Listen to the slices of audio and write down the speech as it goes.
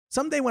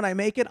Someday when I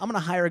make it, I'm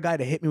gonna hire a guy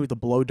to hit me with a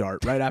blow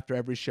dart right after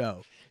every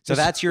show. So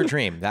that's your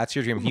dream. That's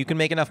your dream. If you can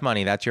make enough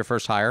money, that's your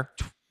first hire.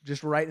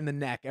 Just right in the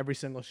neck every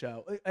single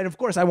show. And of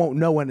course, I won't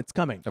know when it's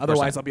coming.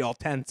 Otherwise, I'll be all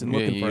tense and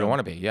looking for it. You don't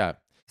want to be, yeah.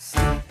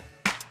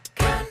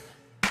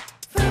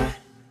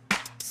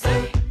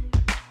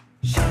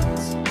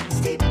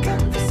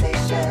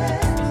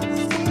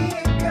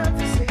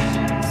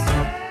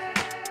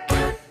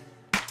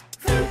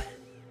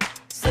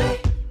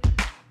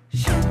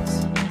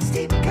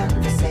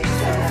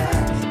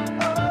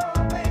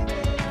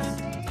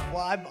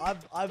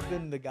 I've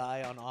been the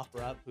guy on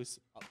OfferUp who's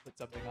put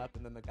something up,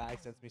 and then the guy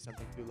sends me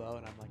something too low,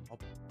 and I'm like, I'll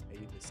pay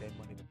you the same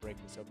money to break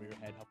this over your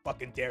head. How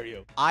fucking dare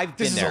you?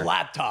 This is a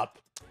laptop.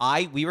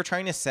 We were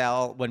trying to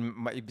sell when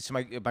my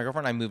girlfriend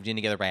and I moved in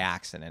together by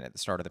accident at the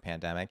start of the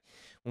pandemic.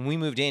 When we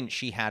moved in,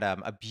 she had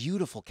a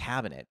beautiful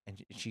cabinet, and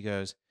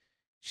she's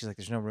like,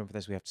 there's no room for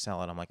this. We have to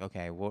sell it. I'm like,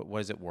 okay, what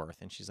is it worth?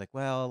 And she's like,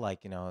 well,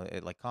 like,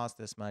 it like costs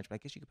this much, but I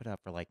guess you could put it up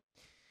for like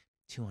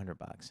 $200.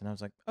 And I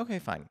was like, okay,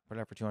 fine, put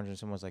it up for 200. And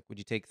someone was like, would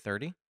you take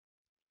 30?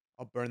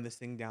 I'll burn this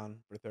thing down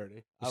for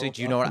 30. So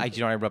do you know what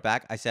I wrote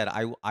back? I said,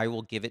 I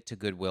will give it to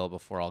Goodwill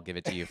before I'll give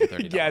it to you for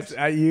 $30. Yes,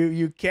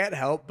 you can't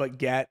help but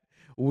get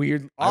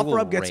weird.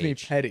 OfferUp gets me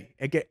petty.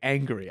 I get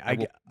angry.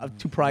 I'm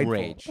too prideful.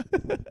 Rage.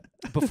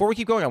 Before we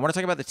keep going, I want to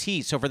talk about the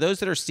tea. So for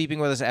those that are steeping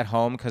with us at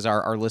home, because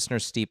our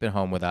listeners steep at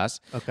home with us,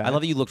 okay. I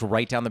love that you looked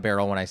right down the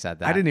barrel when I said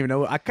that. I didn't even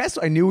know. I guess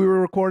I knew we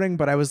were recording,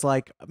 but I was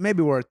like,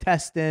 maybe we're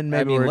testing.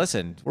 Maybe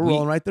listen, we're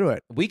rolling right through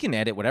it. We can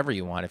edit whatever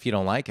you want if you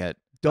don't like it.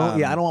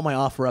 I don't want my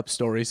OfferUp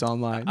stories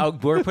online. Oh,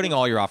 we're putting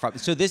all your OfferUp.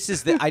 So this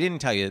is I didn't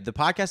tell you, the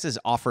podcast is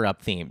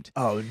OfferUp themed.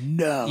 Oh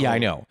no. Yeah, I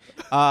know.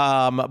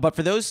 But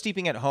for those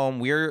steeping at home,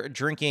 we're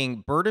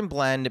drinking Bird and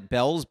Blend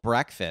Belle's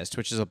Breakfast,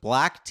 which is a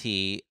black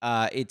tea.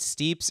 It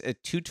steeps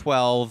at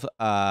 212,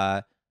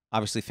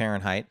 obviously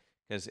Fahrenheit,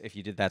 because if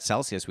you did that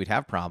Celsius, we'd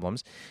have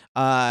problems.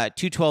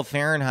 212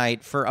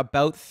 Fahrenheit for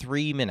about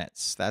 3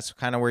 minutes. That's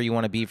kind of where you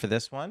want to be for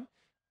this one.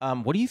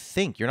 What do you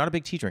think? You're not a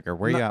big tea drinker.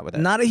 Where are you at with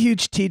it? Not a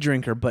huge tea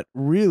drinker, but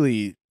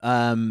really,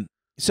 I'm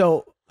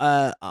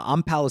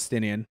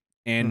Palestinian,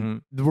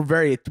 and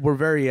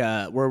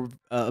we're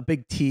a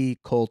big tea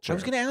culture. I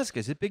was going to ask,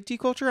 is it big tea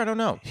culture? I don't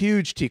know.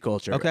 Huge tea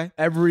culture. Okay.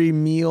 Every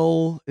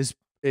meal is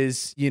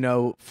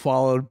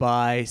followed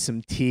by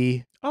some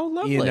tea. Oh,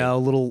 lovely.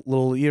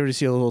 Little. You ever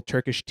see a little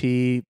Turkish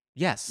tea?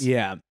 Yes.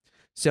 Yeah.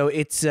 So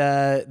it's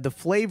the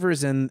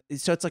flavors, and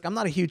so it's like I'm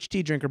not a huge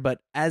tea drinker, but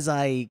as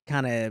I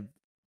kind of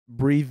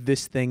breathe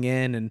this thing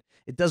in, and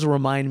it does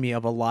remind me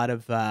of a lot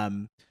of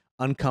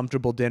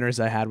uncomfortable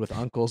dinners I had with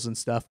uncles and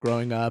stuff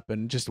growing up,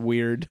 and just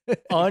weird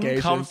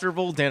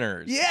uncomfortable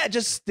dinners. Yeah,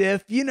 just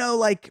stiff.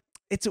 Like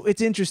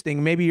it's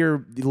interesting. Maybe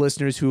your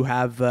listeners who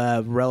have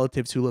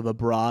relatives who live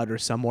abroad or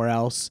somewhere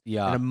else in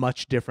a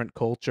much different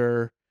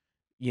culture,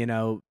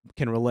 can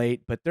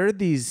relate. But there are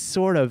these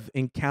sort of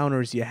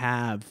encounters you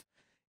have.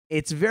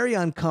 It's very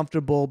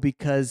uncomfortable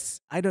because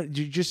you're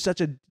just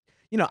such a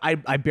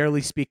I barely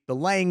speak the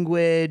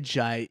language.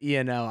 I'm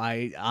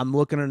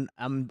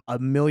a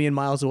million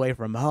miles away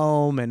from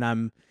home, and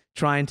I'm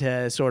trying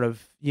to sort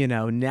of,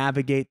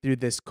 navigate through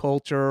this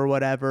culture or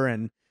whatever.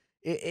 And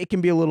it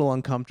can be a little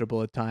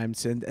uncomfortable at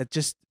times, and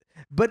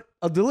but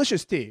a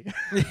delicious tea.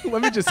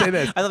 Let me just say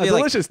this. I love a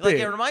delicious tea. Like,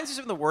 it reminds me of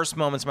some of the worst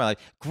moments of my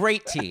life.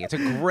 Great tea. It's a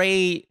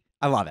great...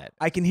 I love it.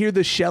 I can hear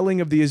the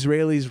shelling of the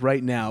Israelis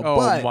right now.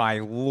 Oh, my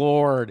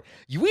Lord.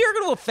 We are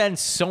going to offend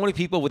so many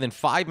people within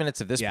 5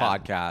 minutes of this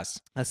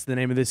podcast. That's the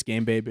name of this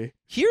game, baby.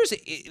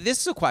 This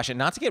is a question,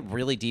 not to get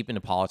really deep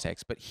into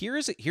politics, but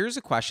here's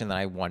a question that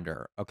I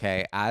wonder,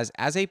 okay, as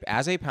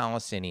a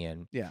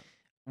Palestinian. Yeah.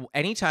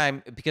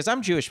 Anytime, because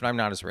I'm Jewish, but I'm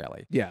not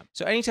Israeli. Yeah.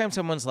 So anytime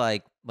someone's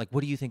like,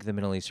 what do you think of the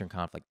Middle Eastern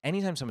conflict?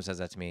 Anytime someone says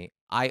that to me,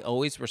 I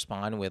always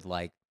respond with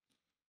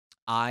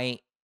I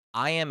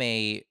am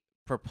a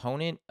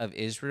proponent of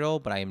Israel,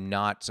 but I am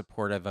not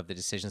supportive of the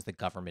decisions the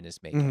government is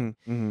making.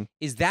 Mm-hmm, mm-hmm.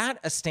 Is that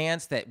a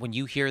stance that when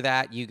you hear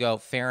that, you go,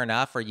 fair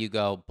enough, or you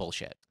go,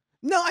 bullshit?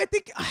 No, I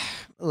think,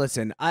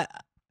 listen,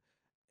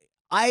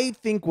 I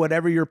think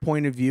whatever your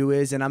point of view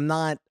is, and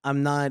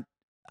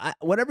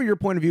whatever your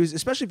point of view is,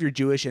 especially if you're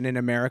Jewish and in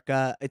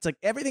America, it's like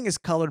everything is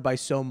colored by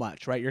so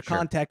much, right? Your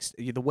context,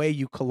 the way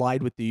you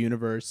collide with the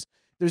universe,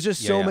 there's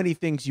just so many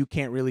things you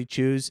can't really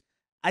choose.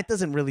 It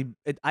doesn't really.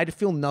 I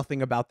feel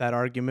nothing about that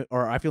argument,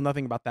 or I feel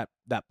nothing about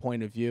that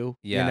point of view.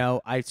 Yeah.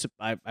 I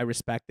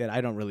respect it.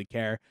 I don't really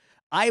care.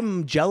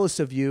 I'm jealous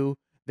of you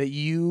that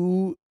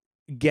you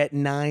get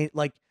 9.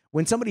 Like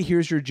when somebody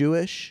hears you're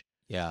Jewish,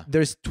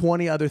 there's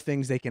 20 other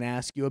things they can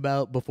ask you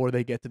about before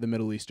they get to the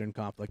Middle Eastern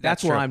conflict.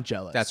 That's where I'm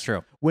jealous. That's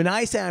true. When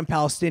I say I'm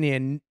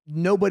Palestinian,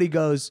 nobody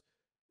goes,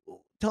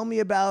 "Tell me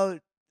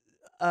about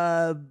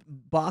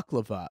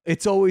baklava."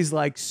 It's always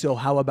like, so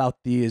how about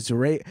the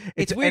Israeli?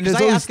 It's weird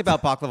because I ask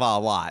about baklava a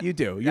lot. You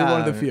do. You're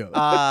one of the few.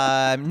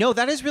 No,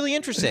 that is really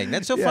interesting.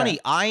 That's so funny.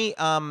 I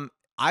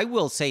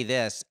will say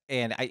this,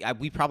 and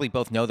we probably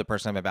both know the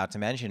person I'm about to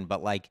mention,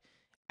 but like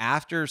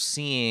after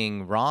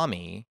seeing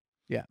Rami,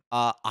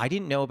 I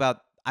didn't know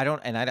about I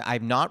don't, and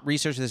I've not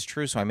researched this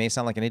true, so I may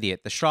sound like an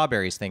idiot. The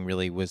strawberries thing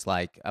really was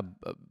like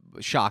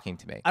shocking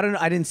to me. I don't know.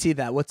 I didn't see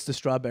that. What's the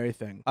strawberry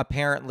thing?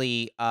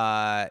 Apparently,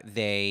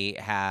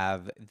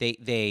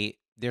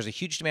 there's a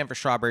huge demand for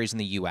strawberries in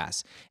the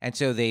U.S. And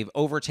so they've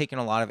overtaken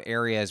a lot of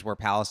areas where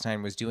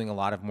Palestine was doing a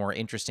lot of more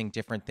interesting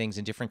different things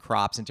and different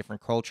crops and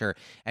different culture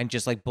and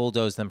just like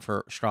bulldoze them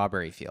for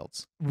strawberry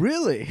fields.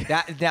 Really?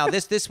 Now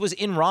this was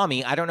in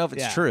Rami. I don't know if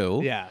it's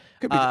true. Yeah.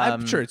 Could be,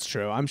 I'm sure it's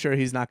true. I'm sure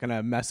he's not going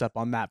to mess up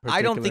on that particular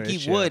I don't think he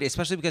issue. would,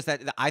 especially because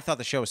I thought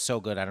the show was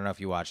so good. I don't know if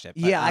you watched it.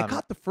 But, yeah, I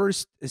caught the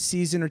first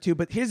season or two,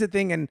 but here's the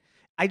thing, and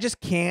I just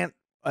can't.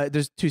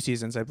 There's 2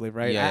 seasons, I believe,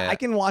 right? Yeah. I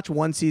can watch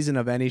 1 season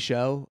of any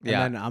show, and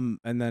Yeah.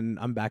 then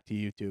I'm back to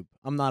YouTube.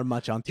 I'm not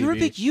much on TV. You're a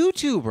big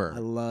YouTuber. I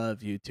love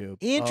YouTube.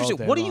 Interesting. all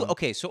day What do you? long.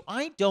 Okay, so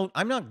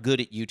I'm not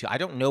good at YouTube. I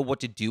don't know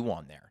what to do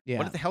on there. Yeah.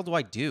 What the hell do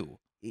I do?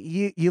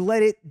 You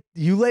let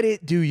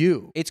it do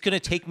you. It's gonna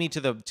take me to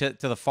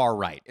the far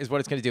right is what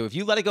it's gonna do. If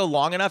you let it go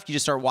long enough, you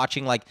just start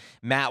watching like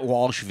Matt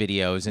Walsh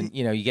videos, and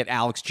you get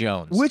Alex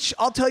Jones. Which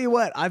I'll tell you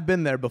what, I've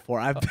been there before.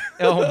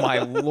 Oh my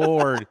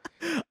lord!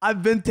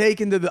 I've been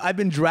I've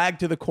been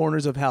dragged to the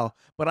corners of hell,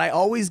 but I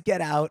always get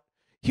out.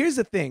 Here's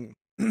the thing: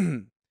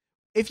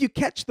 if you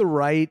catch the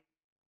right,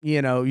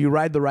 you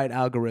ride the right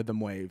algorithm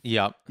wave.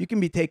 Yep. You can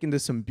be taken to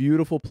some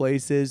beautiful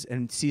places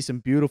and see some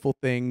beautiful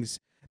things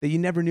that you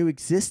never knew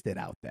existed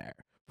out there.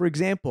 For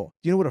example,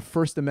 do you know what a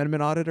First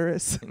Amendment auditor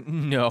is?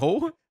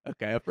 No.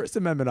 Okay, a First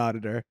Amendment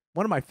auditor,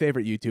 one of my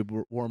favorite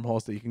YouTube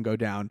wormholes that you can go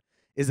down,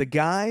 is a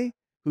guy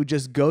who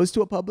just goes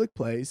to a public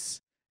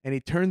place and he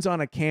turns on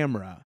a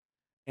camera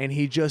and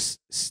he just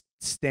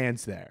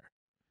stands there.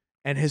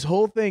 And his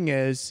whole thing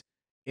is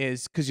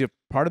because you're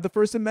part of the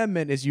First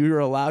Amendment is you're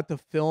allowed to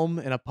film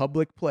in a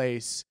public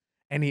place,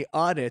 and he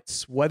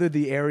audits whether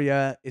the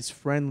area is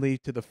friendly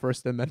to the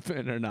First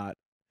Amendment or not.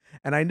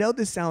 And I know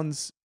this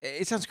sounds...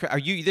 It sounds crazy. Are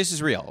you? This is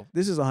real.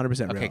 This is 100%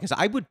 real. Okay, because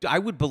I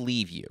would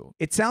believe you.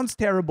 It sounds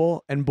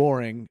terrible and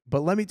boring, but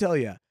let me tell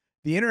you,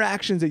 the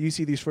interactions that you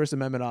see these First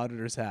Amendment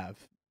auditors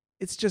have,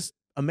 it's just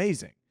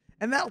amazing.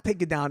 And that'll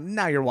take it down.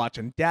 Now you're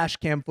watching dash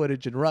cam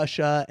footage in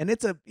Russia, and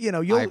it's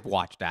I've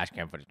watched dash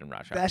cam footage in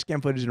Russia. Dash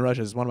cam footage in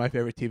Russia is one of my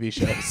favorite TV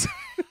shows.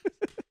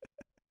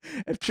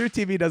 If True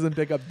TV doesn't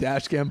pick up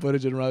dash cam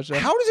footage in Russia,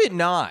 how does it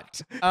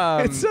not?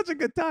 It's such a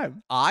good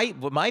time.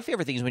 My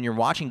favorite thing is when you're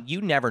watching,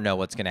 you never know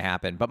what's going to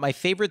happen. But my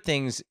favorite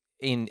things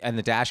in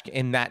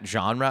that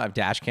genre of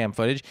dash cam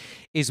footage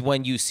is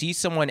when you see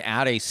someone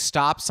at a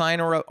stop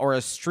sign or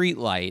a street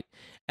light,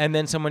 and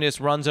then someone just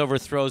runs over,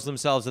 throws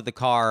themselves at the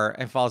car,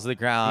 and falls to the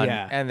ground.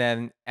 Yeah. And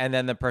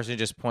then the person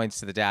just points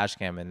to the dash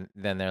cam, and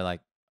then they're like,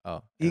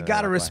 "Oh." You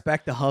got to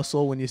respect the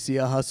hustle when you see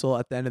a hustle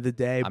at the end of the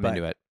day. I'm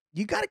into it.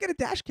 You got to get a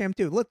dash cam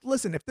too.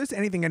 Listen, if there's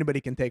anything anybody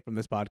can take from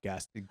this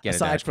podcast, Get a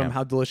aside dash from cam.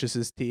 how delicious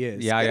his tea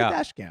is, Yeah, get yeah. a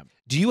dash cam.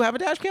 Do you have a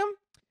dash cam?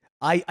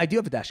 I do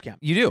have a dash cam.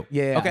 You do?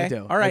 Yeah, okay. I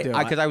do. All right. I do.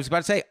 Because I was about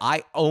to say,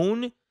 I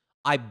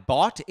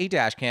bought a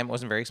dash cam. It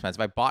wasn't very expensive.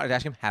 I bought a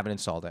dash cam, haven't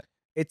installed it.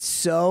 It's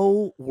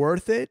so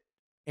worth it.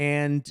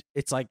 And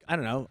it's like, I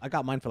don't know, I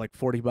got mine for like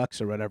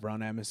 $40 or whatever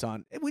on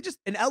Amazon. And we just,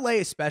 in LA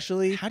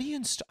especially. How do you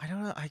install? I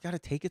don't know. I got to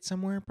take it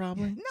somewhere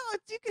probably. No,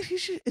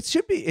 it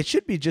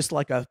should be just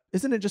like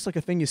isn't it just like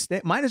a thing you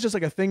stick? Mine is just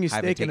like a thing you I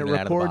haven't stick and it taken it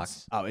out of the records.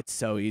 box. Oh, it's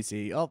so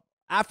easy. Oh,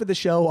 after the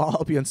show, I'll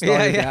help you install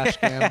your dash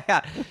cam.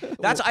 I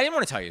didn't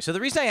want to tell you. So the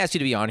reason I asked you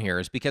to be on here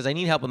is because I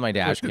need help with my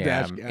dash cam.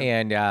 Dash cam.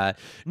 And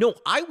no,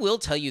 I will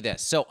tell you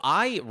this. So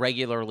I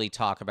regularly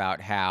talk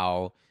about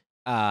how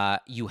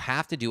you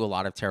have to do a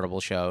lot of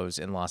terrible shows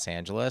in Los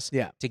Angeles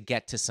to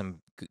get to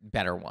some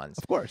better ones.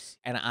 Of course.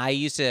 And I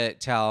used to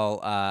tell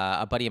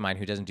a buddy of mine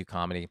who doesn't do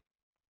comedy,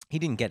 he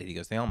didn't get it. He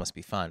goes, they all must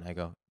be fun. I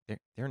go,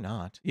 they're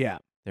not. Yeah.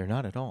 They're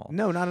not at all.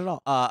 No, not at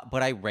all.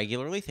 But I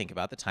regularly think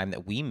about the time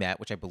that we met,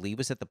 which I believe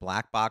was at the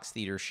Black Box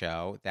Theater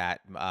show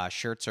that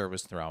Schertzer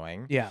was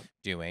throwing,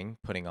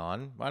 putting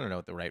on. I don't know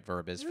what the right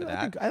verb is for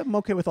that. I'm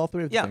okay with all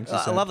three of the things.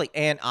 Yeah, lovely.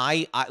 And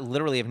I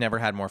literally have never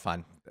had more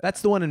fun.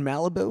 That's the one in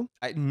Malibu?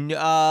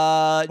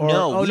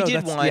 No, we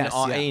did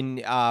one in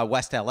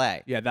West LA.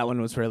 Yeah, that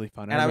one was really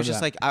fun. And I was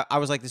just like, I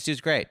was like, this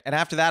dude's great. And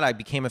after that, I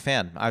became a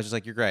fan. I was just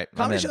like, you're great.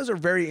 Comedy shows are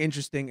very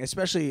interesting,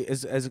 especially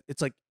as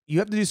it's like you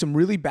have to do some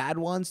really bad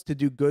ones to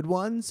do good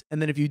ones.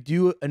 And then if you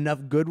do enough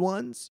good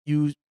ones,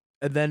 you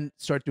then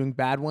start doing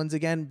bad ones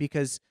again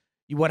because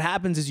what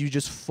happens is you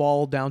just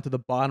fall down to the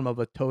bottom of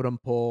a totem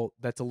pole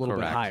that's a little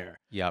bit higher.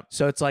 Yep.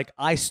 So it's like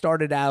I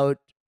started out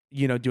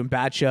doing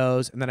bad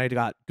shows, and then I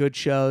got good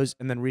shows,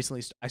 and then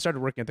recently I started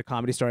working at the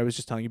Comedy Store. I was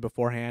just telling you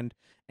beforehand,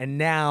 and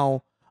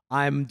now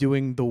I'm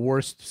doing the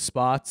worst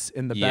spots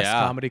in the best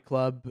comedy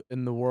club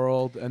in the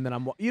world, and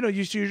then you're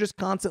just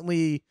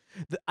constantly.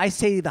 I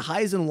say the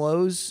highs and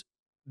lows,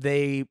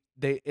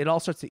 it all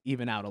starts to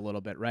even out a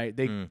little bit, right?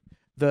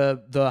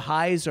 The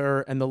highs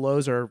and the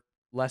lows are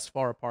less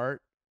far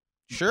apart.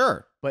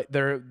 Sure. But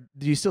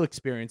you still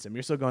experience them.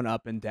 You're still going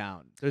up and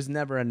down. There's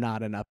never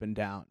not an up and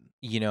down.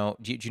 Do you know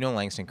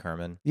Langston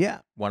Kerman? Yeah.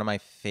 One of my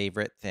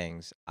favorite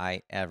things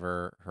I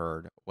ever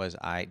heard was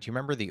do you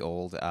remember the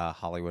old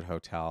Hollywood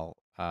Hotel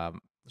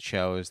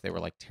shows. They were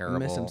like terrible. I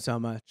miss them so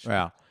much.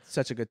 Yeah.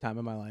 Such a good time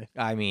in my life.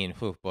 I mean,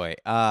 oh boy.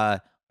 I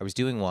was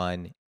doing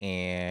one,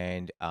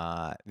 and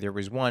there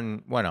was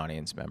one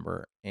audience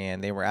member,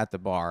 and they were at the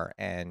bar,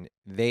 and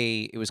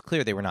it was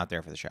clear they were not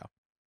there for the show.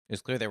 It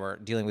was clear they were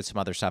dealing with some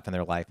other stuff in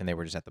their life, and they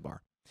were just at the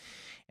bar.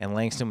 And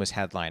Langston was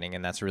headlining,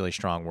 and that's a really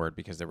strong word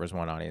because there was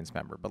one audience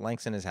member, but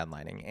Langston is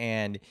headlining,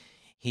 and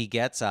he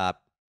gets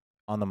up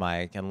on the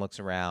mic and looks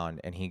around,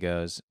 and he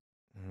goes,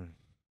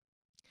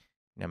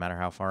 no matter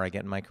how far I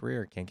get in my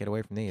career, can't get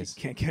away from these.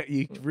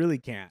 You really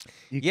can't.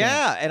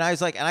 Yeah, and I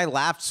was like, and I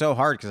laughed so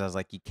hard because I was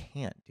like, you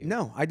can't, dude.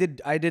 No, I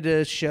did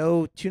a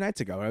show 2 nights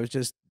ago. I was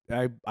just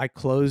I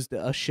closed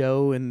a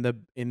show in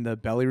the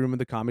belly room of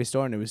the Comedy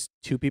Store, and it was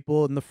 2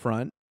 people in the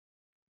front,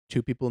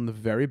 2 people in the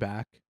very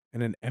back,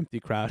 and an empty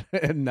crowd,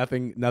 and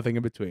nothing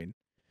in between.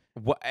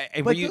 What,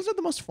 but those are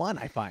the most fun,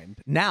 I find.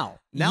 Now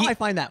I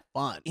find that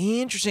fun.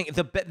 Interesting.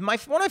 One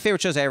of my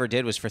favorite shows I ever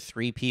did was for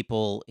 3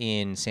 people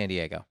in San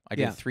Diego. I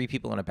did 3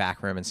 people in a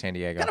back room in San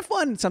Diego. Kind of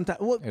fun sometimes.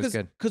 Well, it was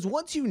good. Because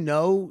once you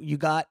know you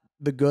got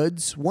the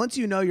goods, once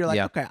you know you're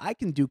like, okay, I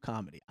can do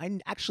comedy. I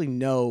actually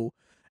know,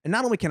 and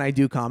not only can I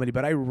do comedy,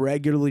 but I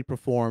regularly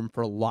perform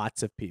for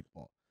lots of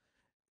people.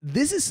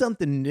 This is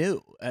something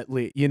new, at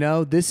least,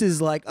 this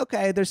is like,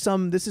 okay, this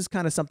is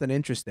kind of something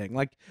interesting.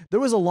 Like there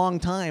was a long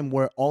time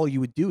where all you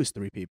would do is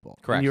 3 people.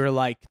 Correct. And you were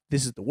like,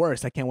 this is the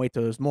worst. I can't wait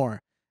till there's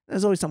more.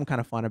 There's always something kind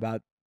of fun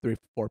about 3 or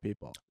 4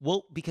 people.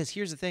 Well, because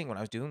here's the thing. When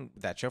I was doing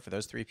that show for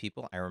those 3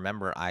 people, I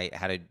remember I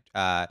had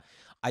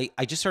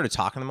I just started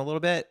talking to them a little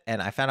bit, and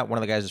I found out one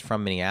of the guys is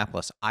from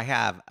Minneapolis. I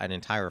have an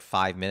entire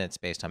 5 minutes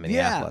based on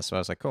Minneapolis. So I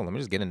was like, cool, let me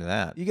just get into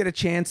that. You get a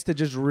chance to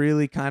just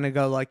really kind of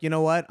go like, you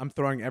know what? I'm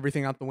throwing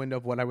everything out the window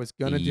of what I was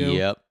going to do.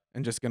 Yep.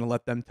 And just going to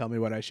let them tell me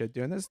what I should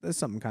do. And there's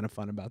something kind of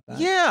fun about that.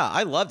 Yeah,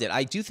 I loved it.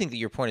 I do think that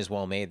your point is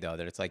well made, though,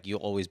 that it's like you'll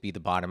always be the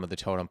bottom of the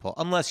totem pole,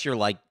 unless you're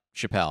like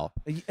Chappelle.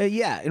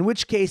 Yeah, in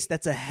which case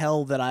that's a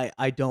hell that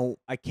I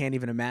can't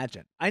even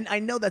imagine. I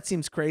know that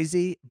seems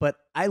crazy, but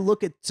I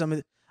look at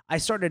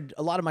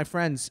a lot of my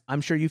friends,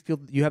 I'm sure you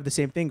have the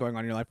same thing going on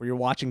in your life where you're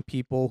watching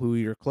people who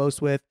you're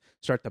close with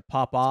start to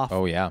pop off.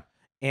 Oh, yeah.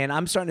 And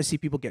I'm starting to see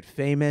people get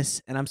famous,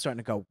 and I'm starting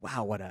to go,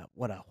 wow, what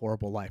a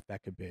horrible life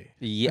that could be.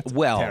 Yeah, That's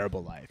well, a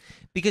terrible life.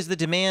 Because the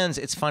demands,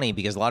 it's funny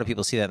because a lot of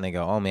people see that and they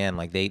go, oh man,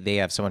 like they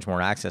have so much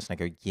more access. And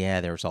I go, yeah,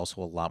 there's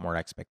also a lot more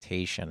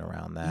expectation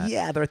around that.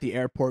 Yeah, they're at the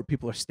airport.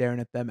 People are staring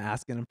at them,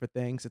 asking them for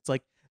things. It's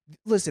like,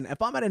 listen, if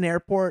I'm at an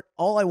airport,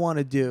 all I want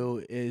to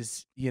do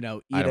is, eat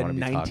a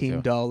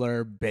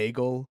 $19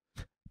 bagel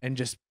and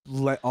just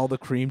let all the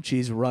cream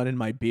cheese run in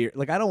my beer.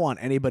 Like, I don't want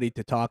anybody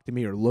to talk to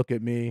me or look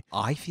at me.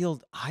 I'm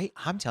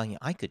telling you,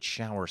 I could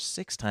shower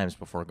 6 times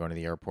before going to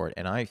the airport,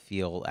 and I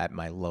feel at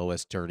my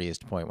lowest,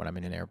 dirtiest point when I'm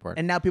in an airport.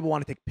 And now people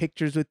want to take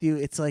pictures with you.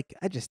 It's like,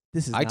 I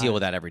deal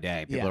with that every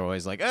day. People are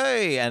always like,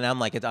 hey, and I'm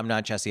like, I'm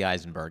not Jesse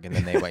Eisenberg. And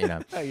then they,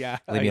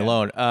 leave me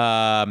alone.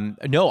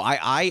 No,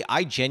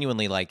 I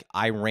genuinely, like,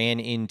 I ran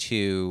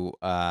into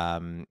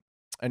an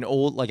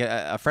old, like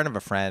a friend of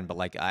a friend, but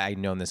like I'd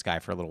known this guy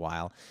for a little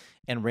while.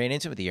 And ran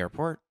into him at the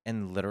airport,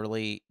 and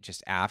literally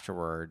just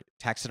afterward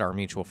texted our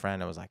mutual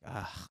friend. I was like,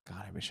 oh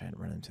God, I wish I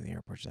hadn't run into the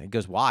airport today. He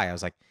goes, why? I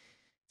was like,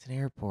 it's an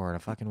airport. I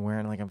was fucking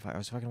wearing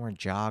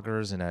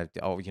joggers and a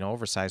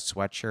oversized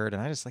sweatshirt,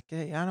 and I just like,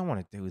 yeah, I don't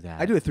want to do that.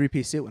 I do a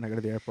 3-piece suit when I go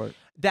to the airport.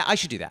 That I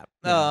should do that.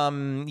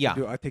 Yeah.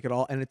 I take it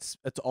all, and it's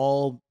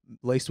all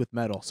laced with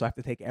metal, so I have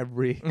to take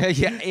every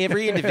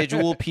every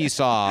individual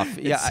piece off.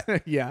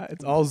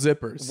 It's all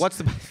zippers.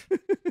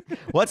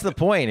 What's the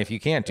point if you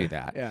can't do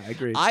that? Yeah, I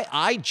agree.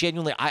 I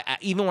genuinely,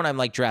 even when I'm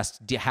like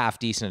dressed half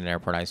decent in an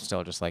airport, I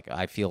still just like,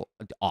 I feel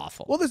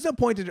awful. Well, there's no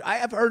point to.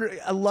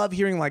 I love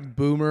hearing like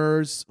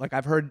boomers. Like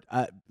I've heard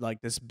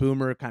like this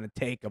boomer kind of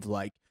take of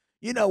like,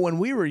 when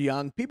we were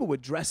young, people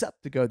would dress up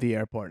to go to the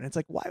airport, and it's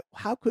like, why?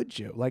 How could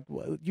you? Like,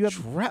 you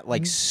have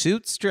like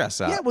suits dress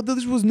up. Yeah, well, there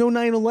was no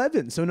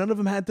 9/11, so none of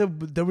them had to.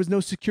 There was no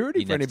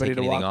security for anybody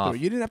to walk through.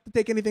 You didn't have to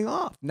take anything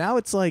off. Now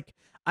it's like,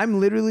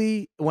 I'm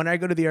literally, when I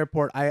go to the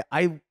airport,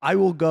 I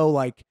will go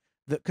like,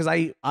 because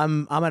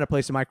I'm at a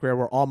place in my career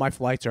where all my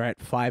flights are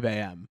at 5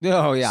 a.m.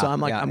 Oh yeah. So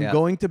I'm like, I'm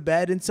going to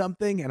bed in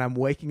something, and I'm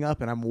waking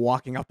up and I'm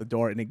walking out the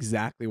door in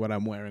exactly what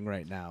I'm wearing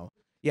right now.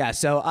 Yeah,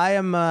 so I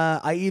am.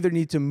 I either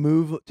need to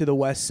move to the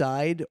West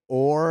Side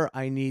or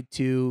I need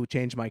to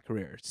change my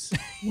careers.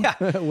 Yeah,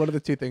 one of the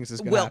 2 things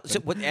is going to happen.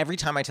 So every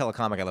time I tell a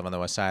comic I live on the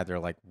West Side, they're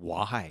like,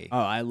 "Why?" Oh,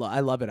 I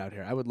love it out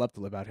here. I would love to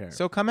live out here.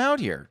 So come out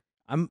here.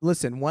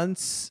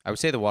 Once I would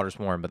say the water's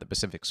warm, but the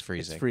Pacific's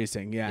freezing. It's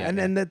freezing, yeah.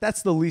 And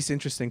that's the least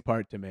interesting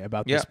part to me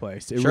about this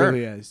place. It sure.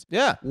 really is.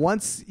 Yeah.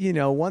 Once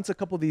a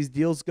couple of these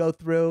deals go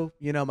through,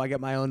 I get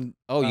my own.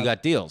 Oh, you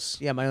got deals.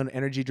 Yeah, my own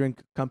energy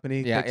drink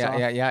company.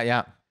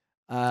 Yeah.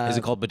 Is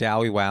it called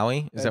Badawi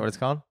Wowie? Is that what it's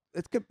called?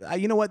 It's good.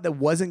 You know what? That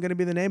wasn't going to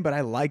be the name, but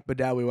I like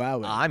Badawi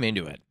Wowie. I'm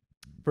into it.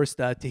 First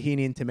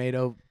tahini and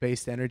tomato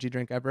based energy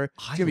drink ever.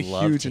 It's gonna be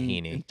love huge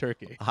tahini in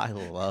Turkey. I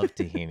love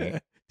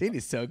tahini.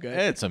 Teeni's so good.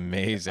 It's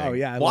amazing. Oh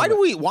yeah.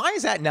 Why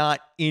is that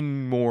not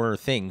in more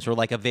things or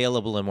like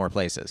available in more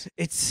places?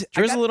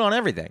 Drizzle it on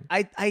everything.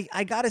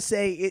 I gotta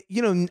say,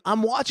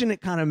 I'm watching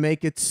it kind of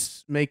make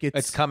it's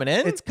coming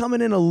in. It's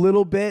coming in a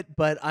little bit,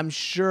 but I'm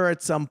sure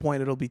at some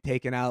point it'll be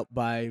taken out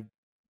by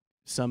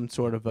some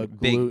sort of a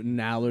gluten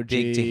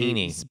allergy. Big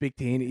tahini. Big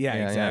tahini. Yeah,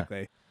 exactly.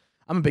 Yeah.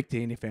 I'm a big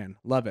tahini fan.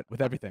 Love it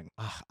with everything.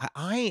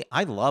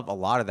 I love a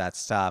lot of that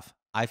stuff.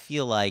 I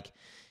feel like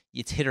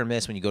it's hit or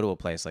miss when you go to a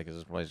place like, is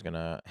this place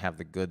gonna have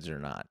the goods or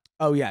not?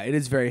 Oh yeah, it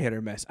is very hit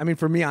or miss. I mean,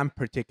 for me, I'm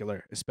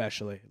particular,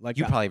 especially like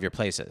you probably have your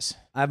places.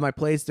 I have my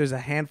place. There's a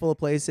handful of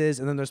places,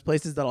 and then there's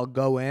places that I'll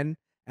go in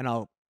and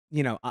I'll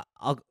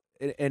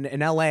in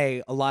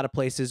LA, a lot of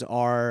places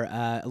are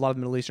a lot of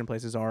Middle Eastern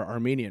places are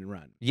Armenian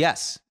run.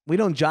 Yes, we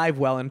don't jive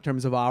well in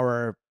terms of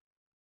our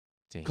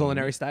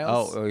culinary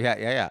styles. Oh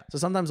yeah. So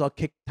sometimes I'll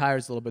kick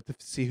tires a little bit to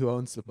see who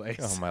owns the place.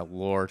 Oh my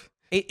Lord.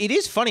 It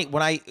is funny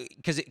when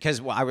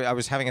because I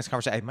was having this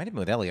conversation. I might have been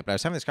with Elliot, but I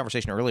was having this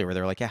conversation earlier where they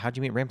were like, "Yeah, how'd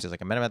you meet Ramsey?"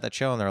 Like, I met him at that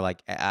show, and they're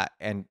like,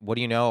 "And what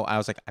do you know?" I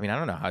was like, "I mean, I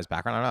don't know how his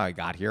background. I don't know how he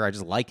got here. I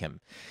just like him."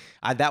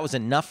 That was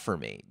enough for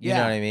me. You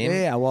know what I mean?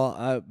 Yeah.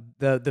 Well,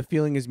 the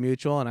feeling is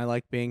mutual, and I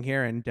like being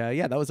here. And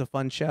yeah, that was a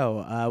fun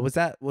show. Was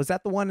that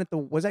the one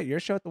was that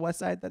your show at the West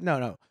Side?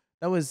 No.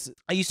 That was.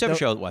 I used to have a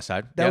show at West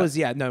Side. That was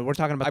No, we're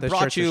talking about. I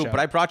brought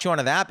you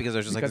onto that because I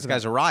was just like, this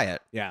guy's a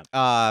riot. Yeah.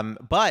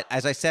 But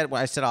as I said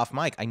when I said off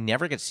mic, I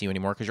never get to see you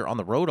anymore because you're on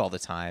the road all the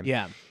time.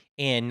 Yeah.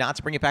 And not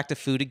to bring it back to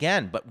food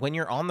again, but when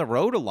you're on the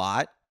road a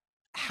lot,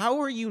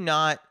 how are you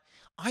not?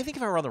 I think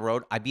if I were on the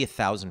road, I'd be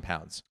 1,000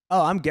 pounds.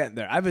 Oh, I'm getting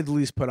there. I've at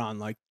least put on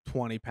like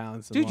 20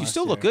 pounds. Dude, you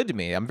still look good to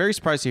me. I'm very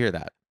surprised to hear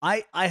that.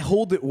 I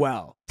hold it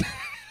well.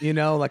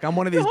 Like I'm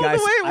one of these guys.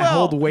 I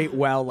hold weight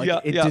well.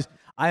 Like just.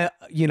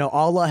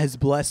 Allah has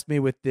blessed me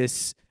with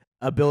this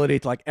ability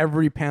to like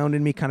every pound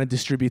in me kind of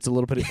distributes a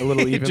little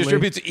evenly. It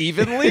distributes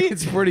evenly?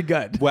 It's pretty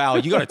good. Wow,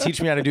 you got to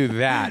teach me how to do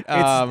that.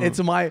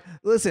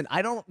 Listen,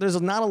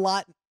 there's not a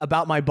lot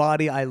about my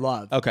body I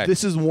love. Okay.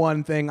 This is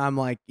one thing I'm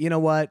like, you know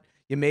what?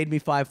 You made me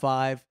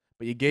 5'5",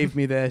 but you gave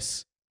me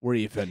this. We're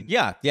even.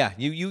 Yeah.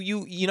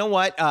 You know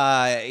what?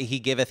 He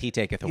giveth, he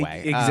taketh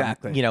away.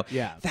 Exactly.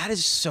 That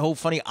is so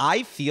funny.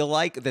 I feel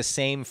like the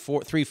same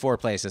 4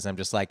 places. I'm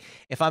just like,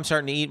 if I'm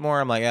starting to eat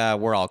more, I'm like,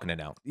 we're all gonna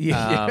know.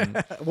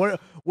 Yeah. Where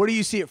do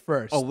you see it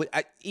first? Oh,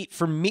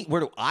 for me, where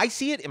do I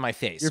see it? In my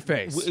face. Your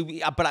face.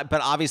 But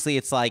obviously,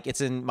 it's like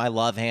it's in my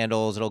love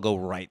handles. It'll go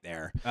right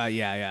there.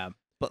 Yeah.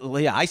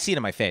 But yeah, I see it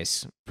in my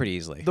face pretty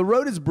easily. The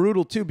road is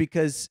brutal too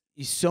because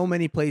so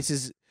many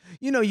places.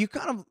 You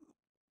kind of.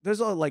 There's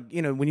a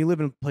when you live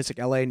in a place like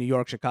LA, New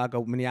York,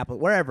 Chicago,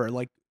 Minneapolis, wherever,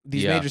 like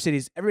these major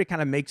cities, everybody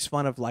kind of makes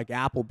fun of like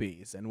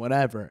Applebees and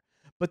whatever.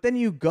 But then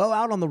you go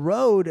out on the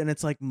road and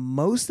it's like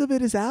most of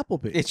it is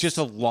Applebees. It's just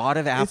a lot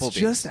of Applebees. It's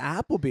just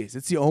Applebees.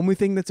 It's the only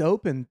thing that's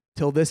open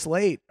till this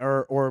late.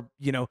 Or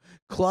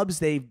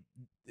clubs,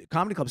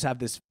 comedy clubs have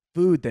this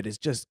food that is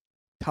just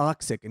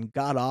toxic and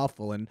god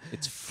awful, and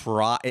it's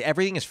fried.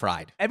 Everything is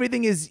fried.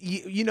 Everything is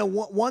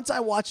once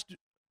I watched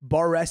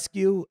Bar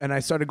Rescue and I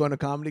started going to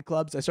comedy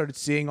clubs, I started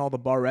seeing all the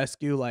Bar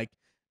Rescue, like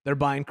they're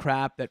buying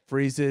crap that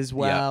freezes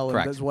well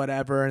and does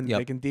whatever, and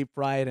they can deep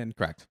fry it. And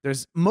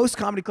there's most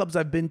comedy clubs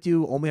I've been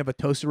to only have a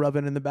toaster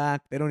oven in the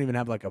back. They don't even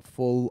have like a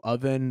full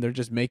oven. They're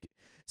just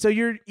so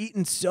you're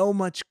eating so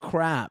much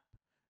crap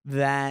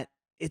that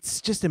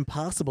it's just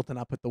impossible to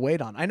not put the weight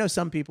on. I know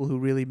some people who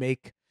really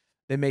make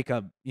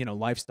a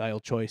lifestyle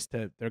choice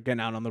they're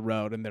getting out on the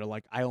road and they're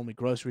like, I only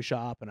grocery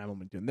shop and I'm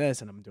only doing this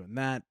and I'm doing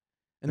that.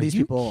 And these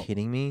people,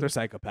 kidding me? They're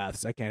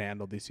psychopaths. I can't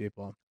handle these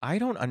people. I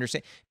don't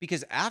understand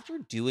because after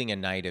doing a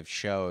night of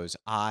shows,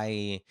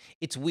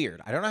 it's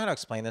weird. I don't know how to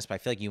explain this, but I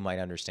feel like you might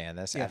understand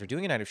this. Yeah. After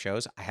doing a night of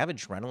shows, I have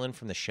adrenaline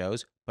from the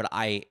shows, but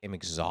I am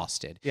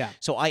exhausted. Yeah.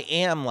 So I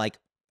am like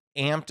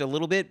amped a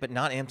little bit, but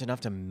not amped enough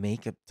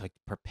to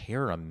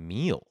prepare a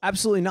meal.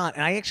 Absolutely not.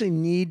 And I actually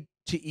need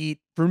to eat.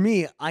 For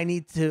me, I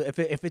need to, if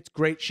it's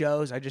great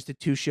shows, I just did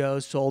 2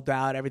 shows, sold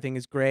out, everything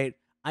is great.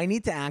 I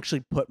need to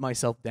actually put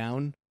myself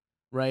down,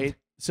 right?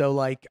 So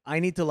like I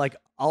need to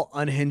I'll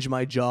unhinge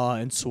my jaw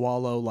and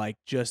swallow like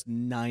just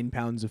 9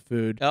 pounds of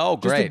food. Oh,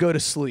 great. Just to go to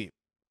sleep.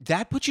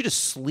 That puts you to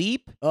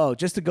sleep? Oh,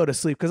 just to go to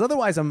sleep. Because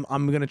otherwise I'm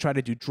gonna try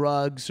to do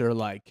drugs or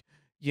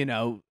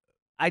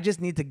I just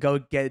need to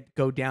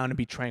go down and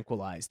be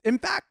tranquilized. In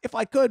fact, if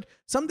I could,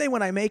 someday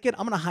when I make it,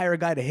 I'm gonna hire a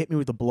guy to hit me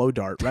with a blow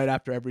dart right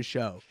after every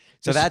show.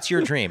 So that's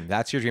your dream.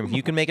 That's your dream. If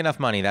you can make enough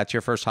money, that's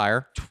your first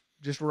hire.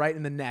 Just right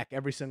in the neck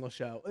every single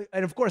show.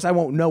 And of course I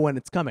won't know when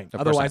it's coming.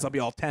 Otherwise I'll be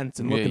all tense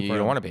and looking for it. You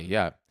don't want to be,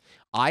 yeah.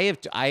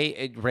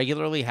 I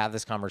regularly have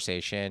this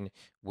conversation,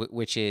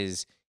 which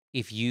is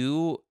if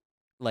you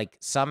like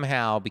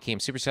somehow became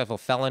super successful,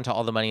 fell into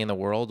all the money in the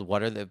world,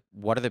 what are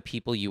the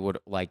people you would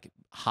like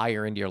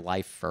hire into your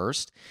life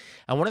first?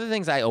 And one of the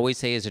things I always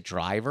say as a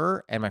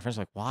driver, and my friends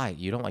are like, why?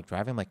 You don't like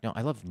driving? I'm like, no,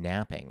 I love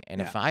napping.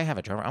 And if I have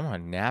a driver, I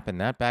want to nap in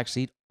that back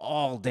seat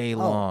all day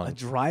long. A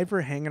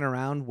driver hanging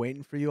around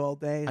waiting for you all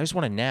day? I just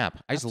want to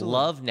nap. I just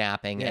love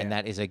napping, and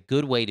that is a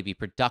good way to be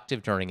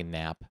productive during a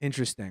nap.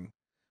 Interesting.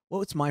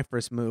 What's my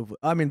first move?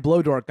 I mean,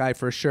 blow dart guy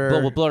for sure.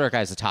 Well, Blow Dart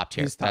Guy is the top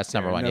tier. He's top That's tier,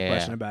 number one. no Yeah,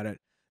 question yeah. about it.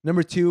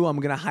 Number 2, I'm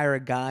gonna hire a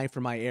guy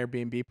for my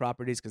Airbnb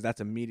properties because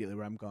that's immediately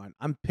where I'm going.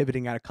 I'm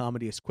pivoting out of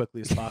comedy as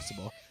quickly as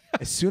possible.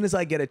 As soon as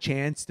I get a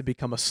chance to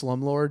become a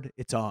slumlord,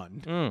 it's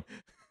on. Mm.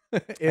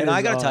 It And I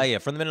is gotta on. tell you,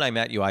 from the minute I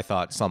met you, I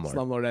thought Slumlord.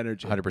 Slumlord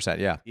energy. 100%.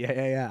 Yeah,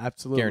 Yeah,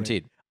 absolutely.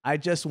 guaranteed. I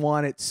just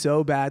want it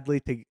so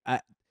badly to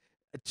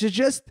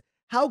just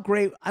how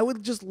great. I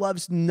would just love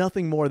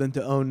nothing more than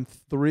to own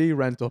 3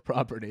 rental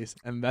properties,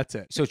 and that's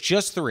it. So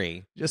just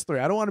 3. Just 3.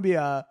 I don't want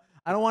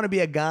to be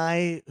a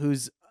guy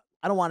who's.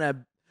 I don't want to.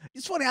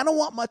 It's funny. I don't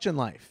want much in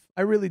life.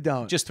 I really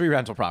don't. Just 3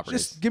 rental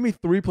properties. Just give me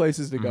 3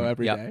 places to go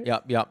every day.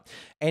 Yep.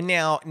 And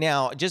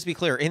now, just to be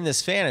clear, in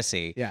this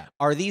fantasy, Yeah.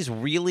 are these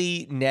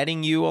really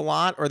netting you a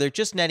lot, or they're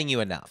just netting you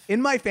enough? In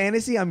my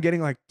fantasy, I'm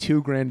getting like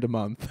 $2,000 a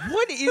month.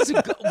 What is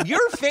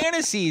your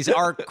fantasies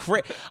are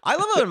crazy? I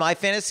love it in my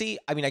fantasy.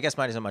 I mean, I guess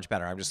mine isn't much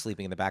better. I'm just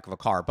sleeping in the back of a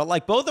car, but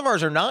like both of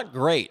ours are not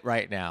great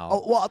right now.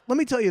 Oh, well, let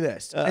me tell you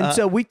this. And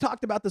so we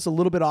talked about this a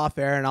little bit off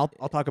air, and I'll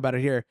talk about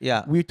it here.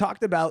 Yeah. We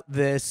talked about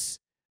this.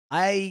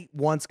 I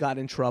once got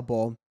in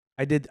trouble.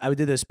 I did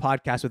this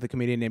podcast with a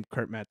comedian named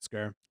Kurt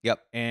Metzger.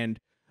 Yep. And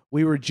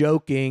we were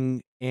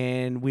joking,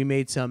 and we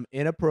made some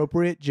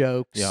inappropriate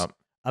jokes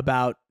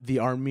about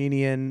the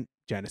Armenian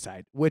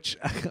genocide, which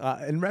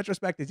in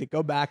retrospect, as you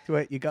go back to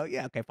it, you go,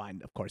 yeah, okay, fine.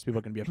 Of course,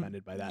 people can be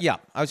offended by that. Yeah.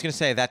 I was going to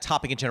say that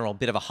topic in general, a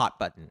bit of a hot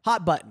button.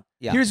 Hot button.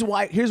 Yeah.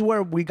 Here's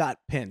where we got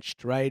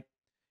pinched, right?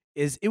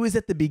 It was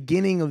at the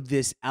beginning of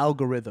this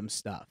algorithm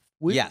stuff.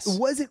 Yes. It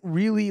wasn't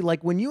really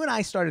like when you and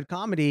I started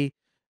comedy.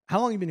 How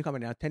long have you been in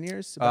comedy now? 10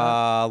 years?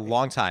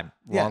 Long time.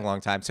 Yeah.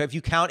 Long time. So if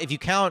you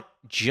count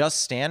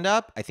just stand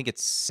up, I think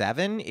it's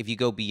 7. If you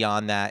go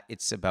beyond that,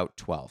 it's about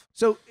 12.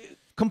 So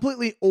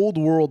completely old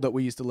world that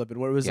we used to live in,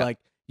 where it was like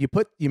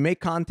you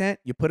make content,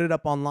 you put it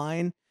up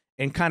online,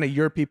 and kind of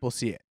your people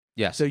see it.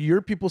 Yeah. So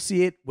your people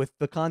see it with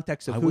the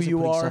context of who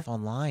you are. Stuff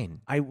online.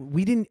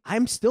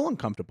 I'm still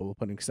uncomfortable with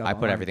putting stuff. I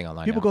online. put everything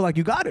online. People now. go like,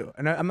 you got to,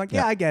 and I'm like,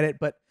 yeah, I get it,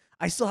 but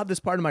I still have this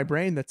part of my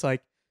brain that's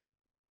like,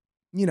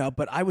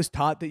 but I was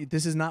taught that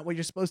this is not what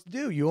you're supposed to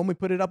do. You only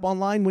put it up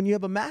online when you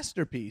have a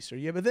masterpiece or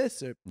you have a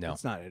this. Or, no,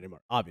 it's not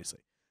anymore, obviously.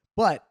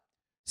 But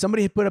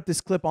somebody had put up this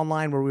clip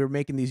online where we were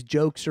making these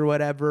jokes or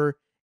whatever,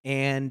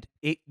 and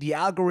the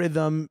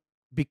algorithm,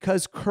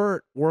 because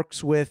Kurt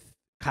works with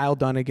Kyle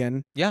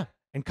Dunnigan,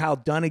 and Kyle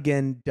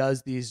Dunnigan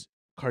does these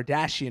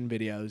Kardashian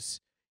videos.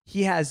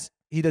 He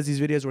does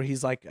these videos where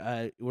he's like,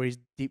 where he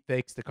deep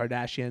fakes the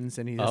Kardashians,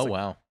 and he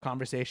has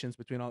conversations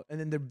between all, and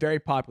then they're very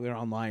popular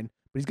online.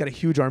 But he's got a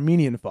huge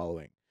Armenian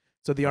following.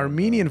 So the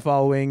Armenian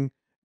following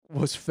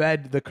was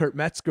fed the Kurt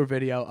Metzger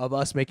video of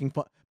us making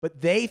fun. But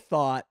they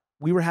thought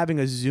we were having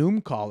a Zoom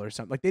call or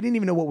something. Like they didn't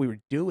even know what we were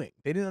doing.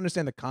 They didn't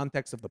understand the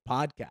context of the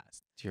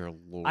podcast. Dear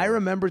Lord. I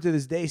remember to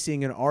this day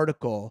seeing an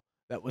article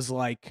that was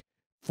like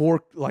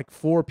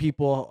four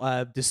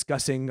people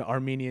discussing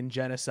Armenian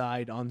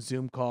genocide on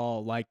Zoom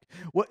call. Like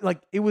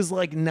it was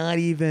like not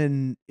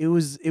even. It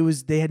was.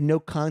 They had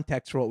no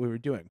context for what we were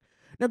doing.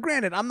 Now,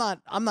 granted, I'm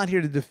not here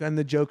to defend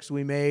the jokes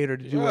we made or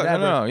to do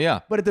whatever.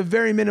 No. But at the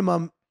very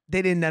minimum,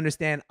 they didn't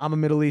understand. I'm a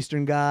Middle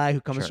Eastern guy who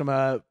comes from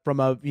a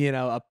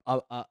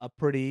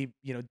pretty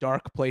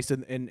dark place,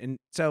 and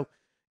so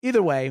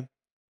either way,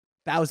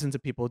 thousands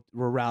of people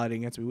were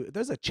rallying against me.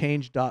 There's a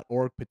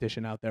change.org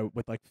petition out there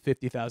with like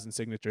 50,000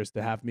 signatures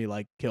to have me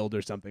like killed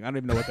or something. I don't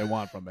even know what they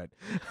want from it.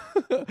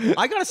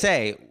 I gotta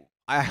say,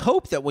 I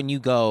hope that when you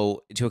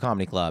go to a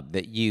comedy club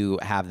that you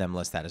have them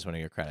list that as one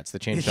of your credits. The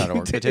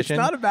change.org petition. It's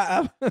not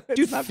about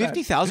dude.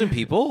 50,000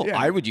 people. Yeah.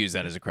 I would use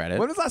that as a credit.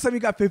 When was the last time you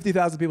got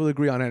 50,000 people to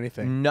agree on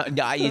anything? No,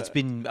 it's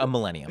been a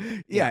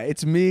millennium. Yeah,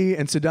 it's me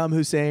and Saddam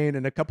Hussein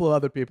and a couple of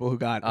other people who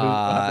got the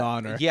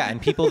honor. Yeah, and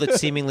people that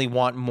seemingly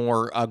want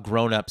more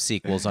grown-up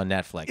sequels on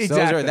Netflix.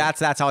 Exactly.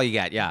 That's all you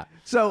get. Yeah.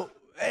 So,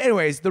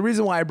 anyways, the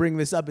reason why I bring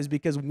this up is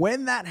because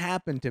when that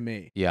happened to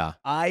me,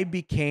 I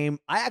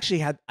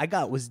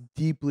was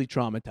deeply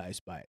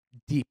traumatized by it.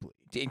 Deeply.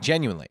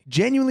 Genuinely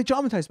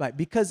traumatized by it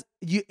because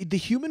the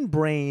human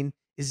brain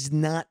is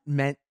not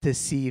meant to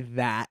see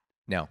that.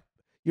 No.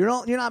 You're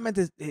not meant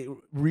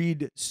to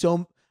read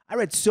I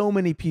read so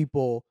many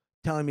people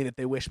telling me that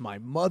they wish my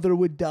mother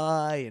would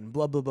die and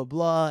blah, blah, blah,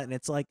 blah. And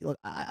it's like, look,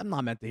 I'm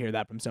not meant to hear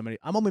that from somebody.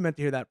 I'm only meant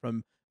to hear that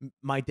from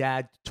my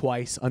dad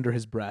twice under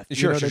his breath.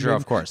 Sure,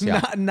 of course.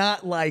 Yeah.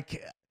 Not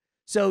like,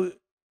 so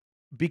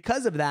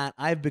because of that,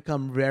 I've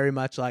become very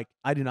much like,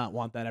 I do not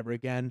want that ever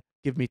again.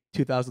 Give me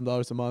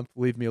 $2,000 a month.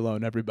 Leave me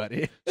alone,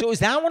 everybody. So is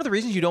that one of the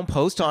reasons you don't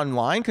post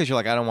online? Because you're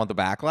like, I don't want the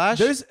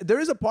backlash? There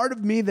is a part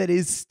of me that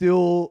is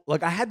still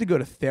like, I had to go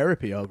to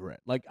therapy over it.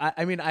 Like,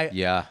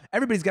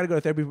 everybody's got to go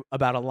to therapy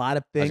about a lot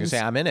of things. I was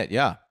going to say, I'm in it.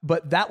 Yeah.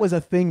 But that was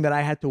a thing that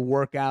I had to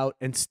work out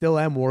and still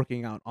am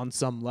working out on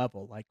some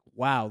level. Like,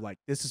 wow, like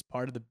this is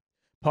part of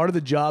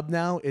the job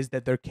now is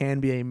that there can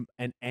be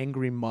an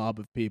angry mob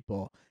of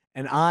people.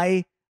 And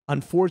I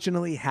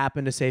unfortunately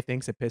happen to say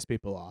things that piss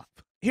people off.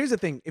 here's the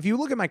thing. If you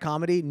look at my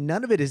comedy,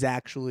 none of it is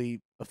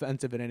actually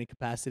offensive in any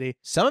capacity.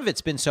 Some of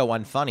it's been so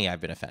unfunny,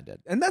 I've been offended.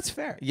 And that's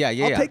fair. Yeah.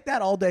 I'll take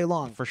that all day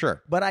long. For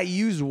sure. But I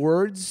use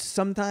words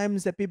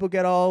sometimes that people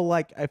get all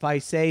like, if I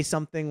say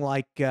something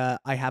like,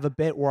 I have a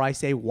bit where I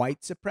say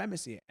white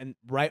supremacy, and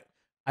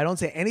I don't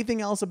say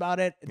anything else about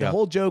it. The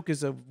whole joke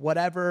is of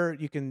whatever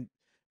you can,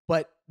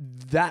 but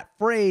that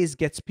phrase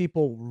gets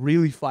people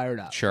really fired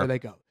up. Sure. Where they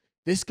go,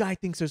 this guy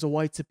thinks there's a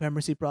white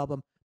supremacy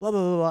problem, blah,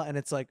 blah, blah, blah. And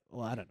it's like,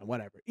 well, I don't know,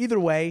 whatever. Either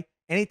way,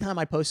 anytime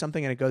I post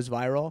something and it goes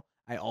viral,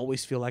 I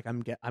always feel like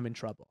I'm in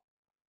trouble.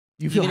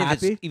 You feel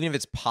happy? Even if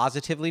it's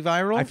positively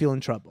viral? I feel in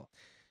trouble.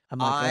 I'm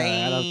like,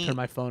 I don't turn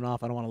my phone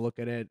off. I don't want to look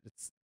at it.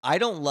 I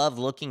don't love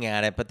looking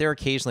at it, but there are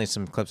occasionally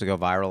some clips that go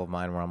viral of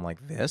mine where I'm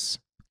like, this?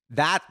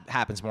 That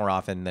happens more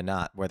often than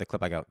not, where the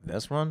clip I go,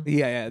 this one?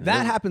 Yeah.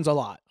 That happens a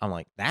lot. I'm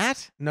like,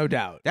 that? No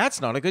doubt. That's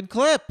not a good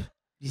clip.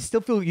 You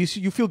still feel you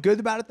feel good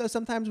about it though.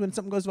 Sometimes when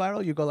something goes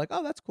viral, you go like,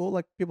 "Oh, that's cool."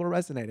 Like people are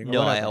resonating.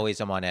 No, I always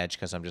am on edge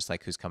because I'm just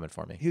like, "Who's coming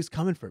for me?" Who's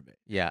coming for me?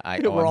 Yeah,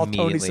 we're all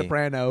Tony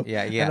Soprano.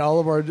 Yeah. And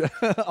all of our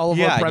our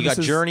you got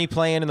Journey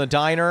playing in the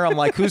diner. I'm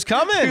like, "Who's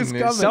coming? Who's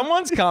coming?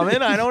 Someone's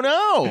coming. I don't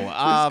know.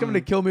 Who's coming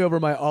to kill me over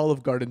my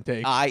Olive Garden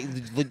take?" I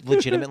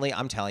legitimately,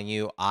 I'm telling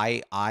you,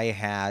 I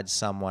had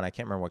someone. I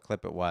can't remember what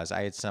clip it was.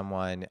 I had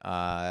someone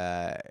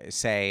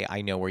say,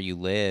 "I know where you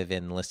live,"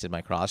 and listed my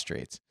cross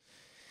streets.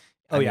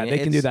 Oh, yeah, they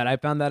can do that. I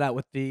found that out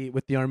with the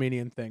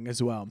Armenian thing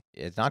as well.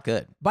 It's not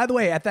good. By the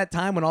way, at that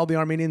time when all the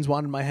Armenians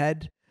wanted my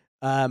head,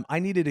 I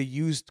needed a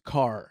used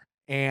car.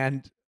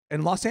 And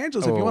in Los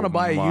Angeles, if you want to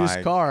buy a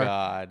used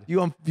car,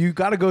 you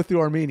got to go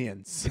through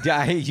Armenians.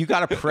 Yeah, you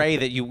got to pray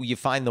that you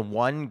find the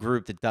one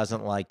group that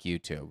doesn't like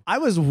YouTube. I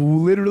was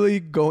literally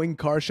going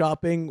car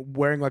shopping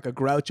wearing like a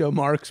Groucho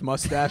Marx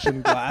mustache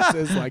and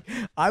glasses. Like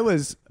I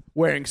was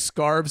wearing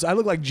scarves. I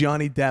look like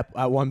Johnny Depp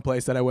at one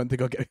place that I went to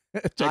go check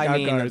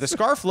out cars. The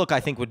scarf look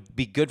I think would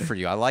be good for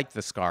you. I like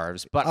the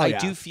scarves, but I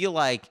do feel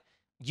like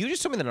you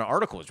just told me that an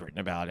article was written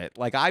about it.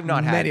 Like I've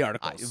not had many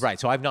articles, right?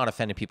 So I've not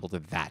offended people to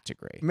that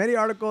degree. Many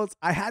articles.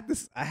 I had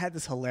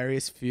this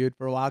hilarious feud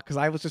for a while because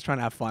I was just trying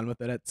to have fun with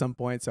it at some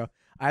point. So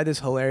I had this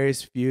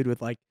hilarious feud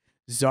with like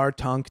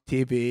Zartunk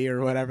TV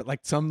or whatever,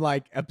 like some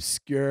like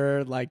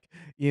obscure, like,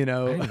 you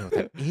know, I don't know what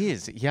that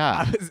is.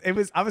 Yeah.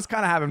 I was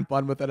kind of having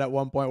fun with it at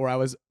one point where I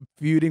was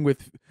feuding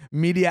with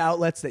media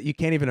outlets that you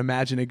can't even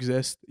imagine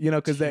exist, you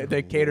know, because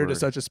they cater to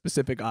such a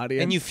specific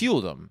audience. And you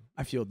fueled them.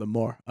 I fueled them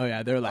more. Oh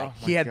yeah. They're like,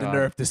 he had the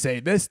nerve to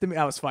say this to me.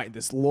 I was fighting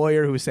this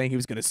lawyer who was saying he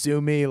was going to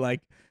sue me. Like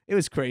it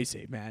was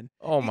crazy, man.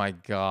 Oh my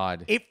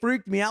God. It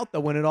freaked me out though.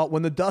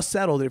 When the dust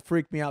settled, it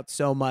freaked me out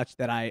so much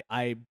that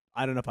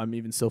I don't know if I'm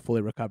even still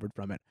fully recovered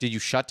from it. Did you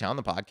shut down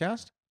the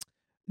podcast?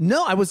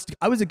 No, I was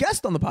a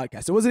guest on the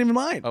podcast. It wasn't even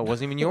mine. Oh, it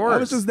wasn't even yours. I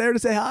was just there to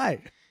say hi.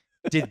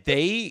 Did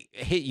they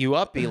hit you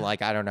up, be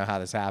like, I don't know how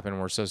this happened,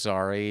 we're so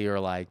sorry, or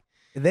like?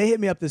 They hit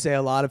me up to say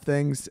a lot of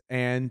things,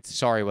 and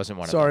sorry wasn't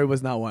one of them. Sorry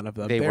was not one of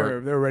them. They were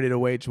ready to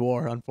wage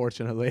war,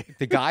 unfortunately.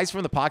 The guys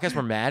from the podcast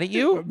were mad at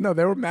you? No,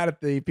 they were mad at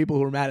the people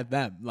who were mad at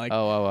them. Like,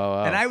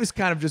 oh. And I was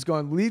kind of just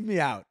going, leave me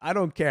out. I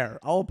don't care.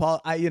 I'll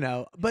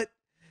apologize. But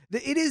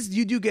it is,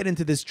 you do get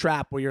into this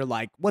trap where you're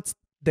like,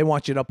 they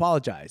want you to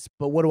apologize,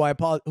 but what do I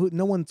apologize?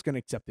 No one's going to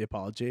accept the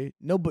apology.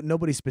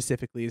 Nobody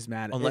specifically is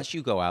mad at it. Unless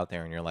you go out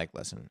there and you're like,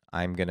 listen,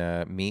 I'm going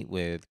to meet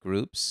with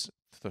groups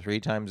 3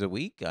 times a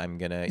week. I'm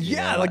going to,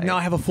 now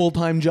I have a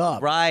full-time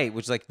job. Right.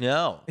 Which is like,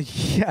 no.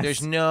 Yes.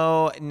 There's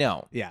no.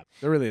 Yeah,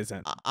 there really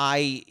isn't.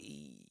 I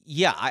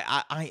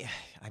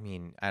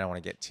mean, I don't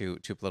want to get too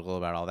political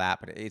about all that,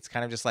 but it's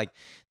kind of just like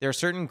there are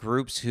certain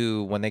groups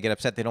who, when they get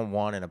upset, they don't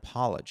want an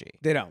apology.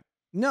 They don't.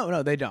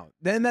 No, they don't.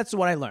 Then that's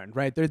what I learned,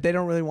 right? They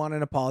don't really want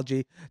an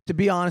apology. To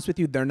be honest with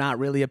you, they're not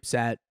really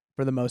upset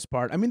for the most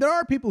part. I mean, there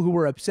are people who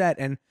were upset,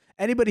 and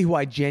anybody who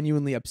I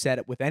genuinely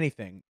upset with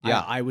anything,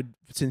 I would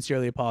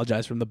sincerely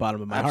apologize from the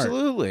bottom of my heart.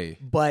 Absolutely.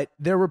 But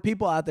there were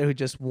people out there who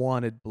just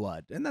wanted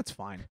blood, and that's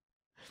fine.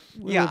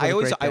 Yeah,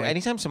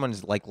 anytime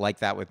someone's like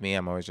that with me,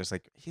 I'm always just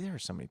like, there are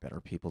so many better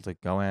people to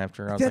go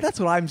after. That's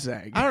what I'm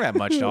saying. I don't have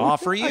much to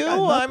offer you.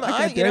 I'm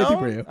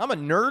a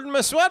nerd in my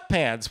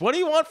sweatpants. What do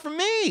you want from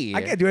me?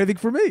 I can't do anything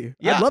for me.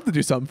 Yeah. I'd love to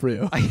do something for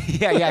you.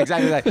 yeah,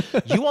 exactly. Like,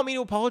 you want me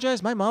to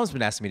apologize? My mom's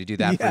been asking me to do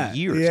that for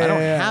years. I don't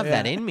have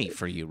that in me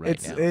for you now.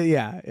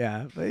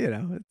 Yeah, but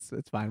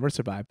it's fine. We're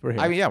survived. We're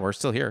here. I mean, we're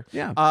still here.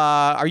 Yeah.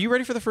 Are you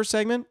ready for the first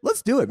segment?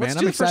 Let's do it, man. Let's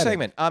do the first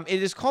segment.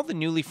 It is called the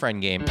Newly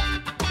Friend Game.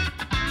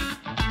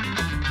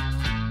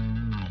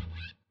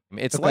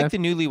 It's like the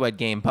Newlywed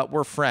Game, but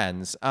we're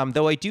friends.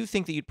 Though I do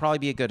think that you'd probably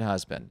be a good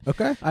husband.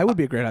 Okay, I would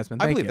be a great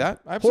husband. I believe that.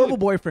 Absolutely. Horrible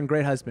boyfriend,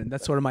 great husband.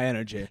 That's sort of my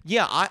energy.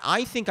 Yeah,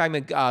 I think I'm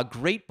a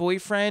great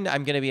boyfriend.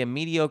 I'm going to be a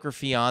mediocre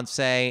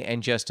fiance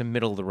and just a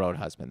middle of the road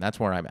husband. That's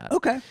where I'm at.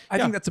 Okay, I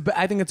think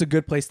that's a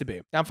good place to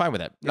be. I'm fine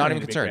with it. Not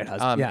even concerned.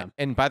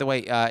 And by the way,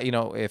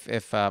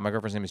 if my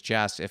girlfriend's name is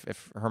Jess,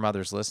 if her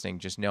mother's listening,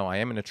 just know I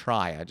am going to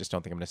try. I just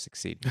don't think I'm going to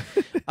succeed.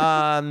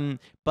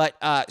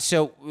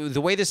 So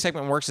the way this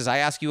segment works is I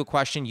ask you a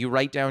question, you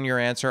write down your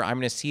answer. I'm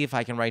going to see if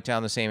I can write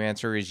down the same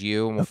answer as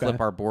you, and we'll flip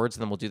our boards,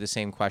 and then we'll do the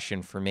same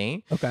question for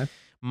me. Okay.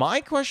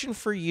 My question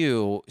for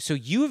you, so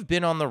you have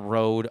been on the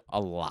road a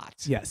lot.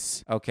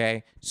 Yes.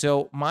 Okay.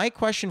 So my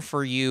question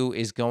for you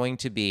is going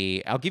to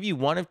be, I'll give you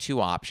one of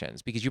two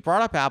options because you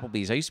brought up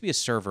Applebee's. I used to be a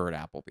server at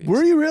Applebee's.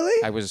 Were you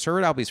really? I was a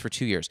server at Applebee's for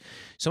 2 years.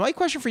 So my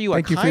question for you,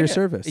 Thank you for your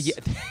service. Yeah,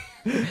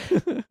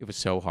 it was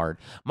so hard.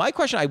 My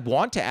question I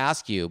want to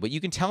ask you, but you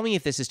can tell me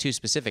if this is too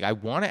specific. I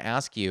want to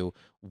ask you,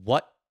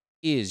 what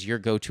is your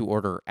go-to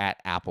order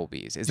at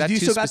Applebee's? Is that too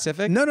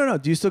specific? No.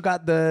 Do you still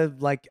got the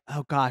like?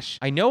 Oh gosh,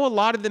 I know a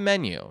lot of the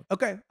menu.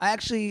 Okay, I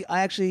actually,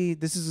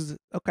 this is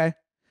okay.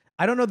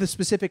 I don't know the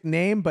specific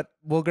name, but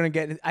we're gonna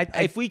get.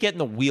 If we get in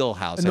the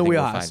wheelhouse, in the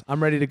wheelhouse,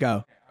 I'm ready to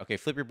go. Okay,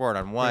 flip your board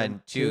on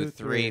 1, 2,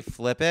 3.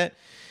 Flip it.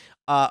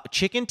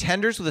 Chicken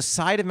tenders with a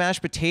side of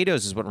mashed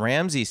potatoes is what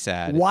Ramsey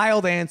said.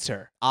 Wild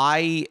answer.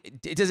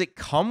 It doesn't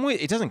come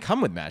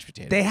with mashed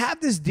potatoes. They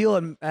have this deal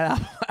at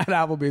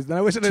Applebee's, and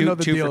I wish I didn't know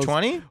the deal. 2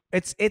 for $20?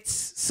 It's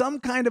some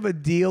kind of a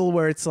deal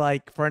where it's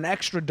like for an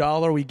extra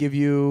 $1 we give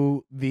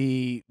you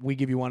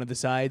one of the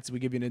sides. We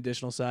give you an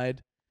additional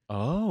side.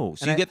 Oh,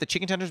 so you get the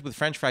chicken tenders with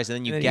French fries, and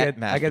then you get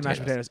mashed potatoes. I get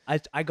mashed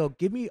potatoes. I go,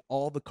 give me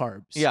all the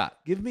carbs. Yeah,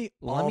 give me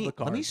all the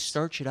carbs. Let me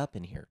starch it up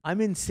in here. I'm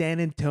in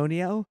San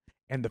Antonio.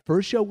 And the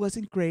first show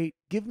wasn't great.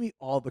 Give me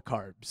all the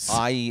carbs.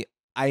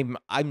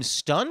 I'm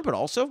stunned, but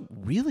also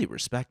really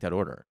respect that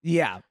order.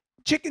 Yeah.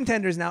 Chicken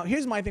tenders. Now,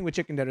 here's my thing with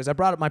chicken tenders. I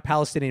brought up my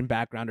Palestinian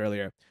background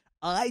earlier.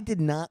 I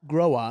did not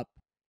grow up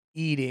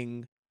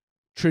eating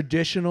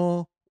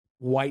traditional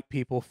white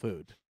people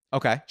food.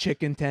 Okay.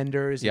 Chicken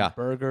tenders and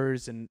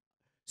burgers. And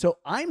so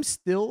I'm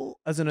still,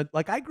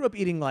 I grew up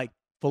eating like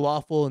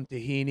falafel and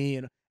tahini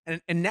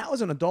and now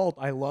as an adult,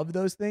 I love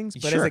those things.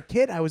 But as a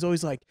kid, I was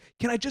always like,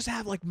 can I just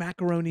have like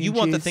macaroni and cheese? You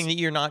want the thing that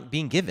you're not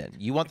being given.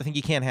 You want the thing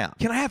you can't have.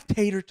 Can I have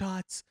tater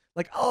tots?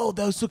 Like, oh,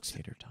 those look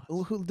tater tots.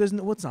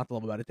 What's not to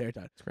love about a tater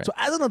tot? So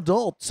as an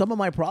adult, some of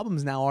my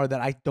problems now are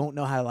that I don't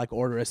know how to like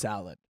order a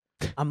salad.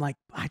 I'm like,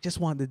 I just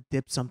wanted to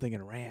dip something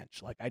in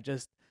ranch. Like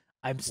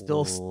I'm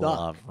still stuck.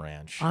 Love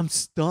ranch. I'm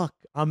stuck.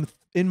 I'm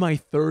in my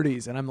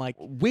 30s, and I'm like,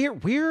 where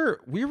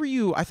were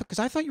you? I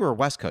thought you were a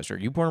West Coaster.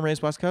 You born and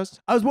raised West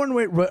Coast? I was born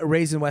and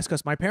raised in West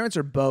Coast. My parents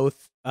are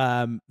both,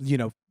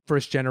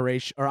 first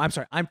generation. Or I'm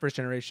sorry, I'm first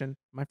generation.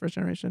 Am I first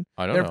generation?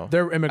 I don't know.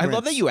 They're immigrants. I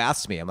love that you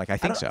asked me. I'm like, I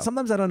think so.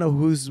 Sometimes I don't know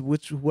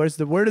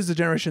where does the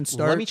generation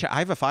start? Let me check. I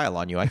have a file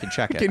on you. I can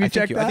check it. Can you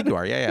check that? I think you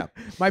are. Yeah.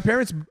 My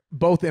parents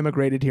both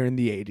immigrated here in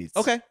the 80s.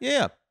 Okay.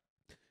 Yeah.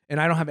 And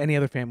I don't have any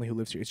other family who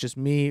lives here. It's just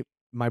me,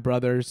 my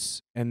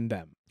brothers, and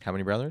them. How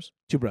many brothers?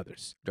 2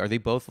 brothers. Are they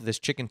both this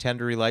chicken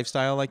tendery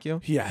lifestyle like you?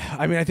 Yeah.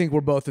 I mean, I think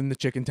we're both in the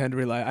chicken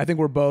tendery life. I think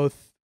we're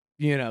both,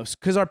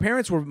 because our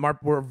parents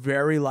were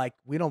very like,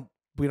 we don't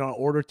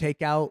order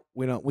takeout.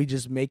 We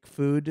just make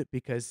food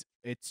because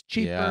it's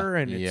cheaper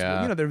and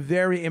it's, they're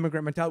very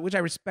immigrant mentality, which I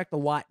respect a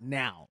lot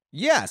now.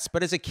 Yes.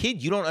 But as a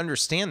kid, you don't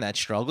understand that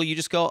struggle. You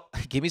just go,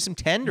 give me some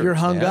tenders. You're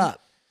hung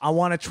up. I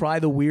want to try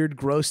the weird,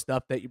 gross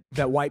stuff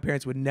that white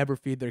parents would never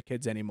feed their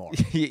kids anymore.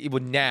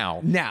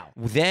 Now.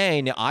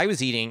 Then I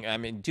was eating,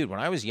 dude, when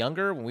I was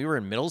younger, when we were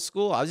in middle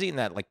school, I was eating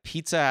that like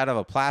pizza out of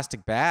a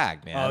plastic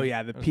bag, man. Oh,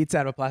 yeah. The pizza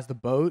out of a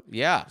plastic boat.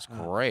 Yeah. It's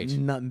great.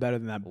 Nothing better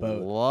than that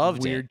boat.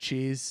 Loved weird it.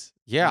 cheese.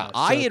 Yeah.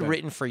 I had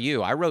written for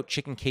you. I wrote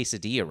chicken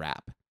quesadilla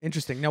wrap.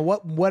 Interesting. Now,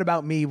 what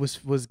about me was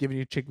giving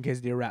you chicken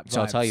quesadilla wrap vibes?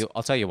 So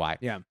I'll tell you why.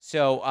 Yeah.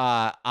 So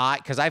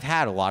because I've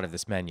had a lot of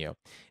this menu.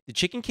 The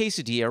chicken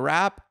quesadilla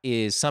wrap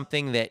is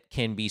something that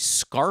can be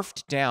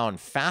scarfed down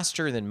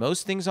faster than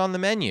most things on the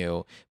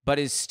menu, but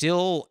is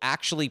still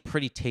actually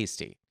pretty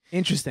tasty.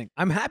 Interesting.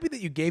 I'm happy that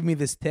you gave me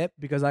this tip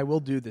because I will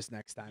do this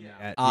next time.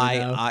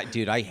 Yeah.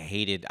 Dude, I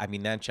hated.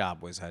 That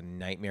job was a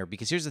nightmare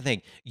because here's the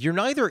thing: you're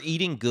neither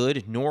eating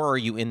good nor are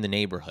you in the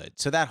neighborhood.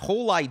 So that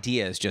whole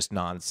idea is just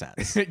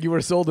nonsense. You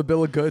were sold a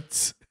bill of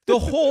goods. The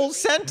whole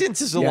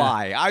sentence is a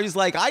lie. I was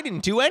like, I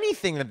didn't do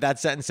anything that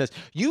sentence says.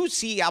 You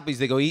see Applebee's,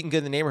 they go eating good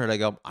in the neighborhood. I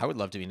go, I would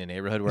love to be in a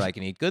neighborhood where I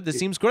can eat good. This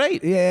seems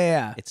great.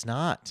 Yeah. It's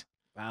not.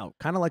 Wow,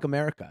 kind of like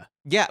America.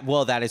 Yeah,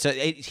 well, that is.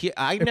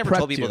 I've never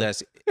told people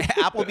this.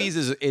 Applebee's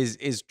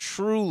is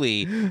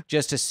truly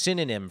just a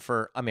synonym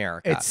for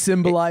America. It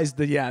symbolized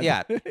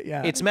yeah.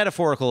 It's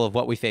metaphorical of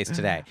what we face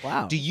today.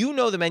 Wow. Do you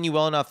know the menu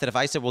well enough that if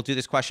I said, "Well, do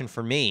this question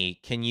for me,"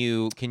 can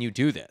you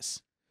do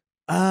this?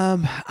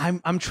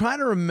 I'm trying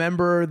to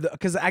remember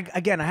because I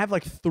have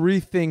like three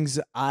things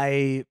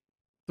I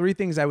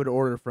would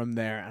order from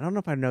there. I don't know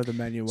if I know the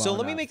menu well. So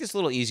let me make this a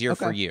little easier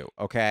for you.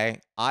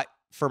 Okay,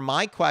 for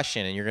my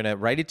question, and you're gonna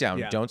write it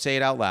down. Don't say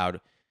it out loud.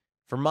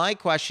 For my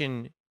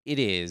question, it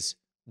is: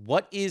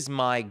 what is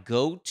my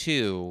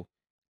go-to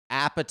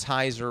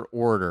appetizer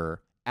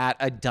order at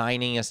a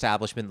dining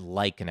establishment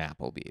like an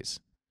Applebee's?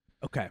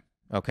 Okay.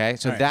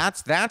 So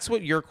that's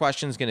what your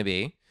question's gonna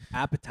be.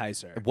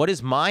 Appetizer. What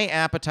is my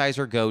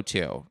appetizer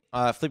go-to?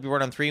 Flippy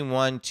board on 3.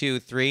 1, 2,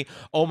 3.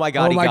 Oh my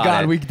God! Oh my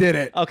God, it. we did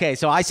it. Okay,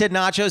 so I said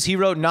nachos. He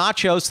wrote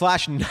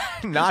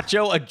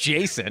nacho/nacho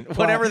adjacent,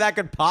 whatever that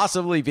could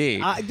possibly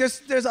be.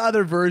 There's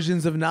other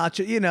versions of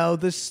nacho. You know,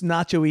 this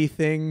nacho-y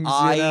things.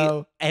 You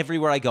know?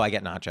 Everywhere I go, I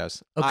get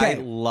nachos. Okay. I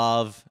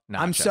love nachos.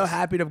 I'm so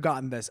happy to have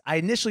gotten this. I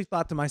initially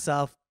thought to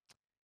myself,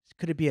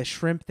 could it be a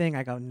shrimp thing?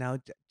 I go, no,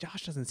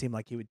 Josh doesn't seem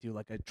like he would do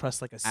like a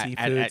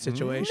seafood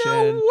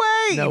situation.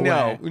 No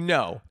way.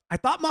 No. I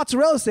thought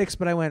mozzarella sticks,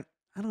 but I went,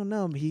 I don't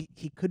know. He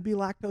could be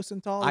lactose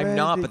intolerant. I'm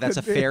not, but that's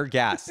a fair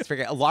guess. It's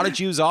fair. A lot of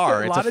Jews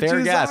are. It's a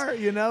fair guess.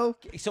 You know?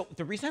 So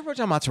the reason I wrote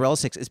down mozzarella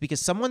sticks is because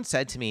someone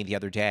said to me the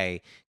other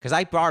day, because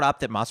I brought up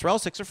that mozzarella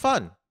sticks are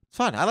fun. It's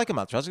fun. I like a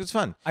mozzarella stick. It's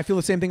fun. I feel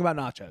the same thing about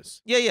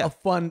nachos. Yeah.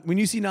 Fun. When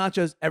you see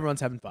nachos, everyone's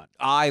having fun.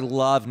 I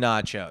love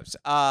nachos.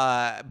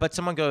 But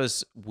someone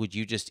goes, would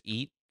you just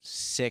eat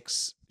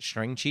 6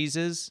 string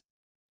cheeses?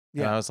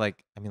 Yeah. And I was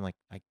like,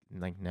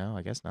 no,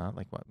 I guess not.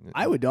 Like what?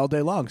 I would all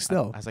day long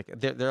still. I was like,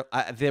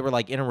 they were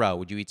like in a row.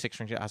 Would you eat 6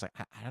 string cheese? I was like,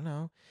 I don't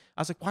know.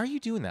 I was like, why are you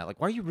doing that?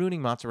 Like, why are you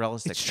ruining mozzarella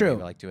sticks? It's true. You're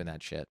like doing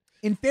that shit.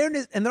 In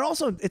fairness, and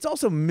it's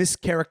also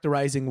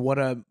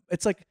mischaracterizing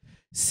it's like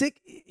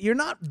you're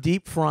not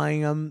deep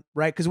frying them,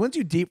 right? Because once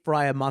you deep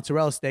fry a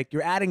mozzarella stick,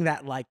 you're adding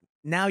that like,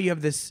 now you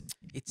have this.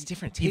 It's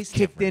different taste.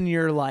 Kicked in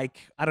your like,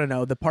 I don't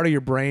know, the part of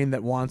your brain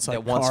that wants like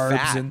carbs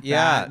fat. and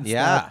fat and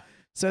stuff.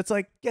 So it's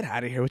like, get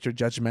out of here with your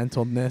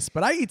judgmentalness.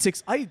 But I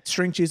eat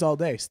string cheese all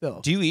day still.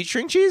 Do you eat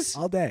string cheese?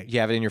 All day. You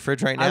have it in your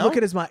fridge right now? I look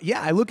at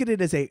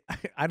it as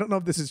I don't know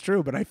if this is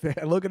true, but I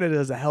look at it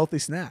as a healthy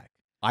snack.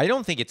 I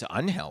don't think it's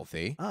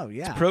unhealthy. Oh,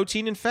 yeah. It's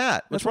protein and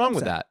fat. What's wrong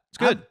with that? It's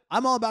good.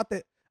 I'm all about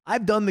that.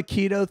 I've done the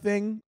keto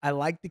thing. I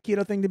like the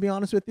keto thing, to be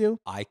honest with you.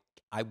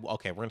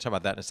 Okay, we're gonna talk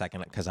about that in a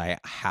second because I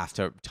have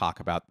to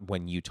talk about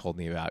when you told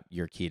me about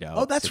your keto.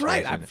 Oh, that's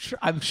situation. right.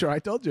 I'm sure I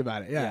told you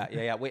about it.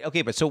 Yeah. Wait,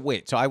 okay, but so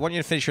I want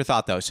you to finish your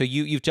thought though. So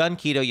you've done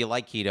keto, you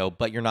like keto,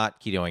 but you're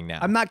not ketoing now.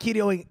 I'm not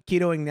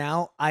ketoing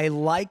now. I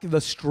like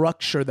the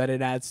structure that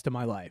it adds to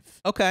my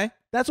life. Okay,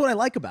 that's what I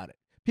like about it.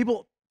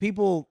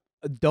 People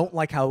don't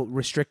like how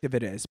restrictive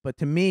it is, but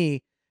to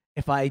me,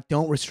 if I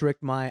don't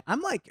restrict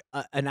I'm like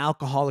an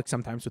alcoholic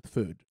sometimes with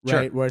food,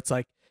 right? Sure. Where it's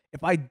like,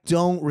 if I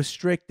don't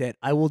restrict it,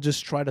 I will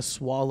just try to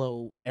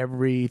swallow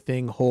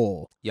everything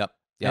whole. Yep.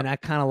 And I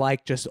kind of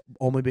like just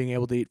only being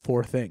able to eat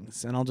 4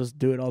 things, and I'll just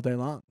do it all day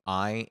long.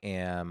 I've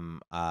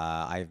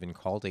been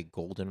called a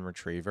golden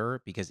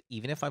retriever because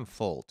even if I'm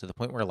full to the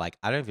point where like,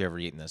 I don't know if you've ever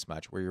eaten this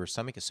much, where your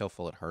stomach is so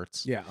full it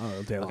hurts. Yeah.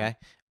 All day long. Okay.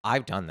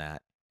 I've done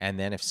that. And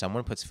then if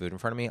someone puts food in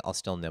front of me, I'll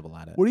still nibble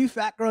at it. Were you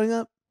fat growing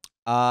up?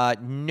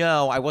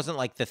 No, I wasn't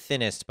like the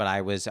thinnest, but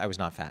I was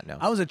not fat. No,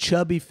 I was a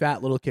chubby,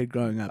 fat little kid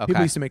growing up. Okay.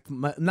 People used to make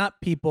not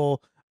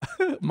people,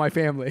 my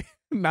family,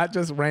 not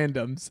just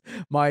randoms.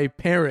 My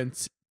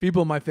parents,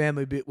 people in my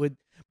family but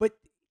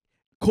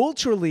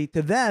culturally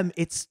to them,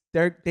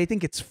 they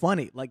think it's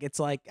funny. Like it's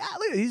like,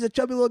 look, he's a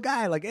chubby little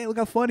guy. Like, hey, look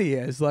how funny he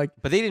is. Like,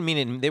 but they didn't mean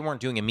it. They weren't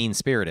doing it mean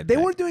spirited. They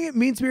weren't doing it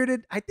mean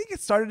spirited. I think it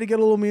started to get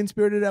a little mean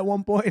spirited at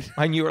one point.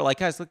 And you were like,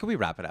 guys, look, can we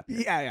wrap it up?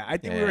 Yeah. I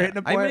think we were hitting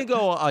a point. I'm gonna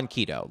go on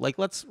keto. Like,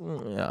 let's.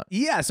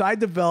 Yeah. So I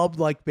developed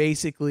like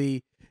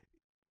basically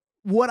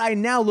what I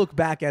now look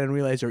back at and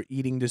realize are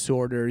eating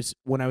disorders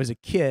when I was a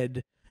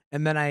kid,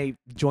 and then I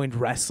joined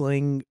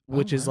wrestling,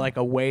 which is like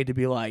a way to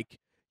be like,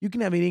 you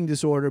can have an eating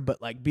disorder,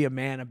 but like be a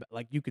man,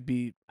 like you could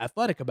be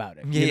athletic about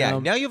it. Yeah, you know?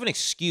 Now you have an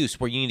excuse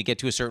where you need to get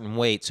to a certain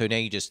weight, so now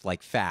you just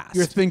like fast.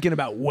 You're thinking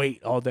about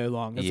weight all day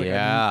long. As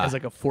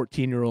like a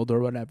 14-year-old or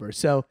whatever.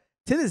 So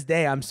to this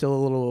day, I'm still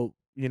a little,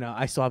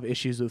 I still have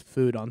issues with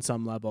food on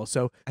some level.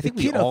 So I think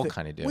we all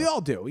kind of do. We all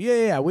do.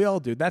 Yeah, we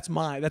all do. That's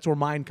where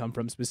mine come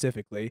from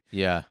specifically.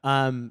 Yeah.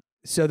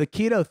 So the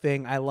keto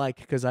thing I like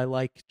because I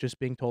like just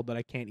being told that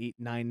I can't eat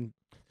 9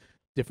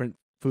 different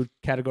food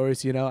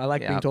categories. I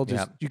like being told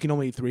you can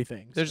only eat 3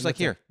 things. There's like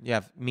here, you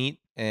have meat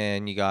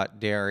and you got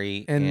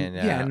dairy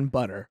and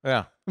butter.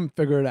 Yeah,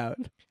 figure it out.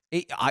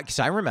 Because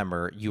I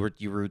remember you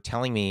were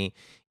telling me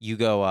you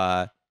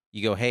go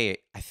hey,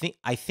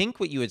 I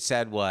think what you had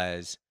said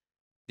was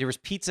there was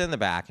pizza in the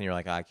back and you're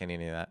like, I can't eat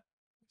any of that.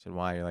 I said,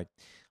 why? You're like,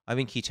 I'm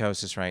in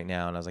ketosis right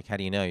now, and I was like, how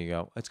do you know? You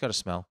go, it's got a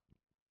smell.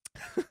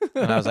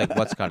 And I was like,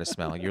 what's got a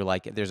smell? You're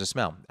like, there's a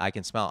smell. I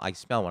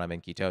smell when I'm in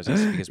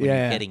ketosis because when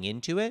you're getting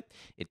into it,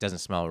 it doesn't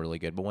smell really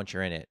good. But once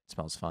you're in it, it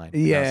smells fine.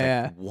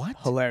 Yeah. Like, what?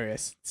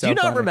 Hilarious. So do you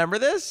not remember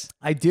this?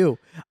 I do.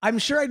 I'm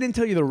sure I didn't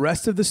tell you the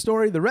rest of the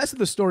story. The rest of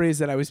the story is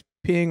that I was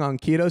peeing on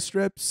keto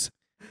strips.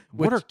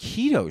 What are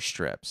keto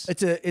strips?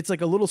 It's like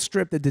a little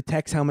strip that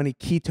detects how many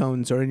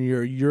ketones are in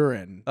your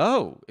urine.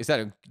 Oh, is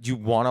that do you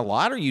want a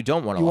lot or you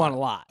don't want a lot? You want a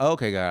lot.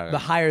 Okay, got it. The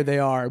higher they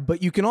are, but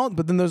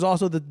then there's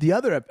also the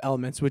other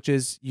elements, which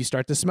is you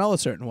start to smell a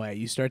certain way.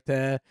 You start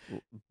to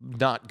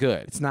not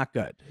good. It's not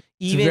good.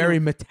 Even it's very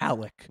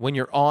metallic when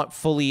you're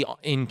fully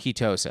in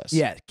ketosis.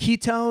 Yeah,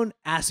 ketone,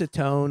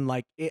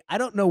 acetone. I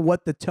don't know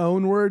what the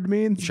tone word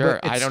means. Sure,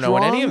 I don't know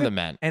what any of them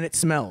meant. And it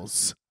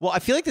smells. Well, I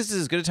feel like this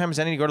is as good a time as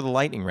any to go to the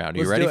lightning round. Are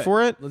you ready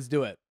for it? Let's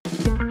do it.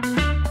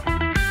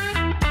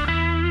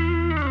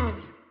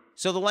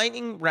 So the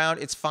lightning round,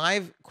 it's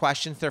 5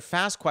 questions. They're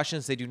fast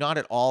questions. They do not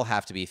at all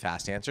have to be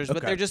fast answers,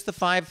 but they're just the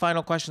 5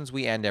 final questions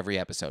we end every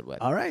episode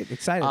with. All right,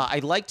 excited. I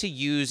like to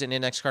use an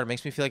index card. It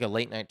makes me feel like a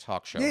late night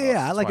talk show.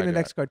 Yeah, I like an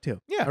index card too.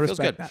 Yeah, I feels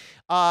good.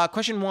 that.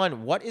 Question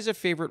 1, what is a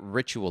favorite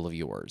ritual of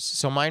yours?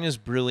 So mine is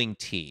brewing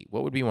tea.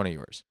 What would be one of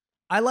yours?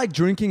 I like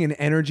drinking an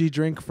energy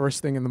drink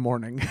first thing in the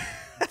morning.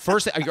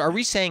 First, are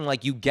we saying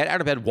like you get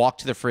out of bed, walk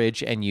to the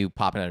fridge, and you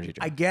pop an energy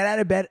drink? I get out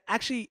of bed.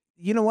 Actually,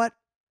 you know what?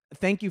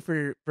 Thank you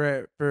for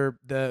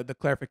the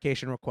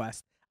clarification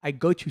request. I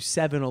go to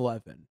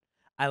 7-Eleven.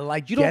 I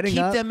like you don't getting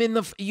keep up. them in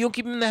the you don't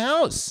keep them in the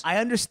house. I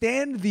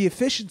understand the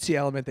efficiency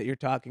element that you're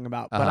talking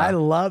about, but I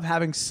love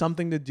having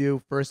something to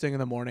do first thing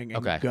in the morning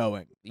and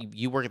going.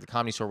 You work at the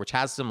Comedy Store, which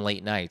has some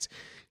late nights.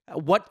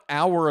 What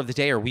hour of the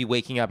day are we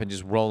waking up and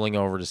just rolling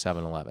over to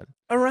 7-Eleven?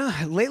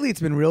 Lately,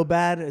 it's been real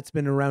bad. It's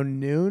been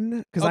around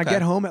noon because I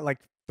get home at like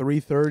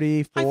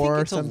 3:30, 4. I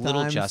think it's sometimes. a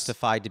little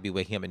justified to be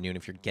waking up at noon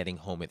if you're getting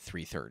home at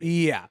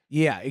 3:30.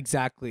 Yeah,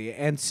 exactly.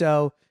 And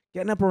so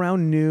getting up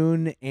around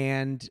noon,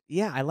 and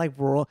I like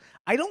rural.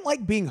 I don't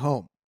like being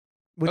home,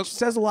 which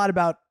says a lot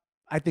about,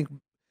 I think,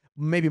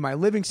 maybe my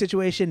living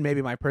situation,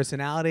 maybe my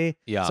personality.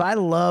 Yeah. So I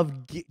love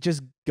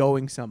just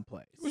going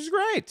someplace. Which is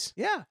great.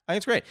 Yeah. I think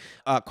it's great.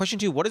 Question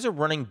 2, what is a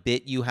running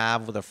bit you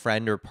have with a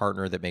friend or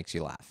partner that makes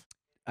you laugh?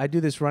 I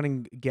do this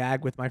running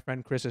gag with my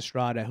friend Chris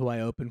Estrada, who I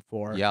open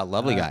for. Yeah,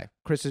 lovely guy.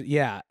 Chris,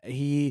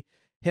 him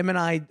and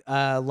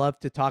I love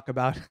to talk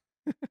about.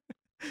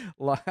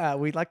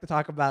 We'd like to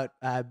talk about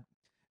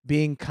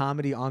being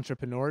comedy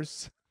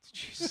entrepreneurs.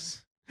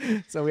 Jesus.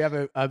 So we have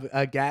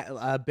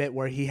a bit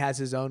where he has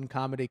his own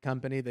comedy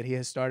company that he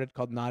has started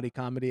called Naughty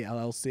Comedy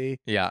LLC.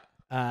 Yeah.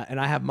 And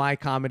I have my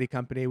comedy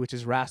company, which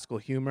is Rascal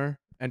Humor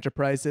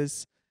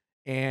Enterprises.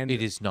 And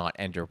it is not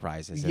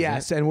Enterprises.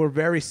 Yes, and we're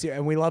very serious,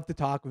 and we love to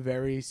talk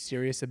very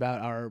serious about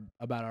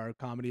our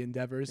comedy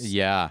endeavors.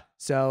 Yeah.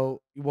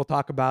 So we'll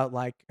talk about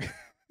like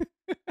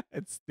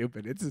it's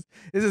stupid. This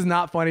is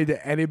not funny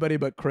to anybody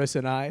but Chris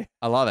and I.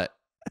 I love it.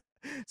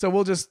 So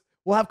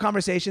we'll have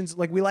conversations,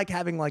 like we like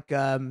having like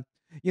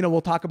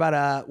we'll talk about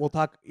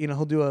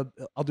I'll do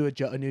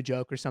a new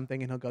joke or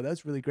something, and he'll go,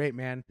 "That's really great,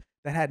 man.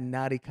 That had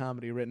naughty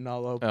comedy written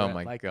all over Oh it."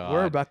 my like,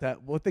 God.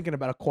 We're thinking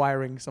about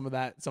acquiring some of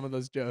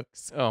those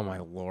jokes. Oh my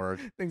Lord.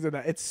 Things like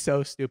that. It's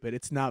so stupid.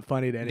 It's not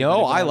funny to anybody.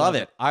 No, I love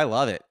it. I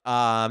love it.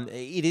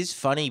 It is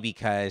funny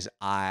because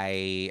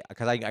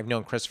I've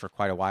known Chris for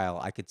quite a while.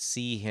 I could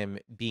see him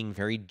being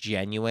very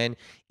genuine,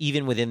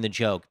 even within the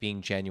joke,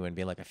 being genuine,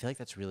 being like, I feel like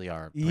that's really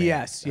our brand.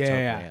 Yes, That's our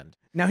yeah. brand.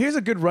 Now here's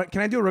a good run.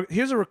 Can I do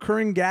here's a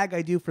recurring gag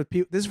I do for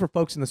people. This is for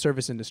folks in the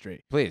service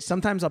industry. Please.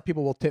 Sometimes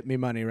people will tip me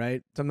money,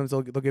 right? Sometimes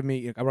they'll give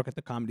me. I work at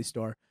the Comedy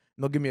Store, and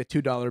they'll give me a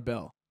 $2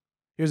 bill.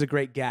 Here's a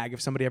great gag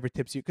if somebody ever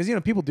tips you, because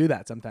people do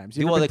that sometimes.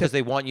 Well, because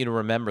they want you to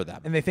remember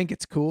them, and they think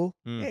it's cool.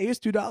 Yeah, here's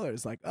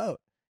 $2. Like, oh,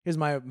 here's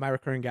my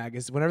recurring gag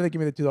is whenever they give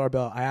me the $2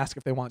 bill, I ask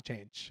if they want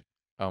change.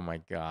 Oh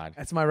my God.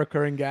 That's my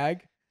recurring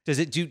gag.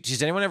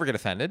 Does anyone ever get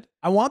offended?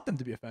 I want them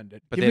to be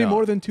offended. But give me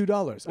more than $2.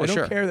 Well, I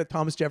don't care that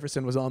Thomas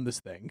Jefferson was on this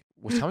thing.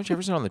 Was Thomas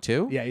Jefferson on the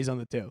 2? Yeah, he's on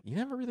the 2. You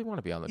never really want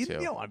to be on the 2. You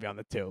don't want to be on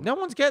the 2. No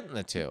one's getting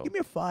the 2. Give me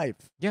a 5.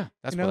 Yeah,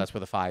 that's where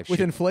the 5 With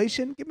should.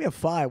 Inflation, give me a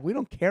 5. We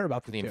don't care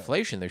about For the 2.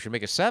 inflation, they should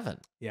make a 7.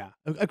 Yeah,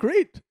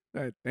 agreed.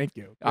 Thank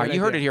you.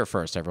 You heard it here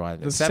first, everyone.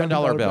 The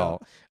 $7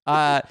 bill.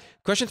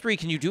 Question 3,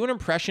 can you do an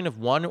impression of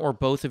one or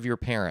both of your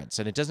parents?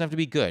 And it doesn't have to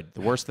be good.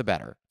 The worse, the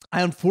better.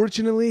 I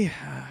unfortunately,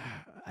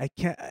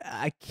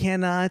 I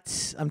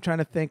cannot. I'm trying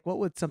to think. What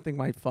would something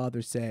my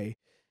father say?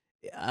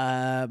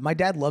 My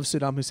dad loves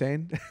Saddam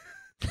Hussein.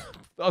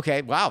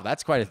 Okay, wow,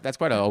 that's quite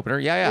an opener.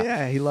 Yeah.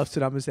 Yeah, he loves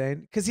Saddam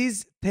Hussein because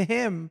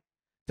to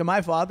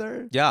my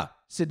father, Yeah.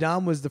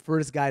 Saddam was the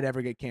first guy to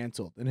ever get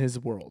canceled in his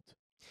world.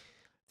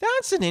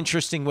 That's an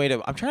interesting way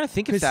to. I'm trying to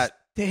think of that.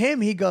 To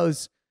him, he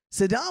goes,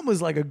 Saddam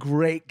was like a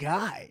great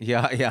guy.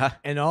 Yeah.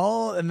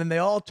 And then they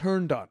all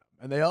turned on him,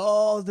 and they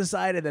all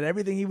decided that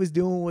everything he was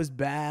doing was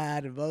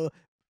bad,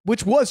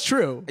 which was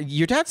true.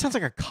 Your dad sounds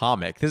like a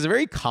comic. There's a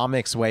very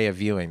comics way of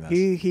viewing this.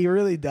 He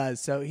really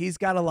does. So he's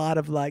got a lot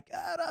of like,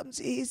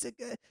 Ramsey, he's a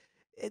good.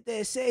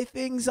 They say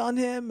things on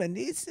him, and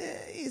he's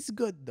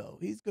good though.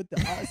 He's good to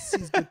us.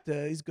 He's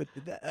good to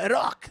the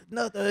Iraq.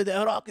 No, the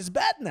Iraq is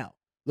bad now.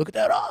 Look at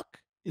the Iraq.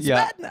 It's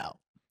bad now.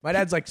 My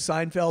dad's like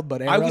Seinfeld,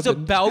 but Arab. I was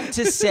about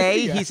to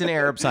say Yeah. he's an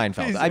Arab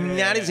Seinfeld. I mean,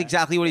 that is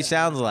exactly what he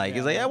sounds like.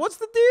 He's like, yeah. What's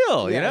the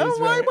deal? Yeah,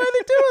 Why are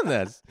they doing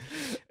this?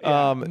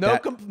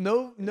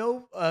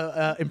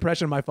 No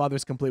impression of my father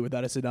is complete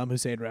without a Saddam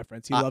Hussein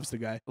reference. He loves the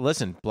guy.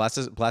 Listen, bless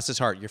his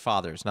heart. Your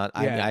father's not.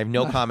 I Yeah. have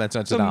no comments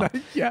on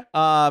Saddam. Yeah.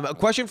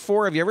 Question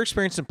 4: have you ever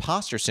experienced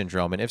imposter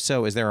syndrome? And if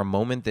so, is there a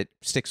moment that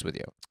sticks with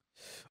you?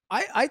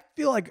 I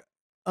feel like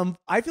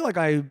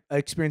I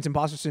experience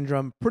imposter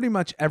syndrome pretty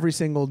much every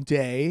single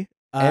day.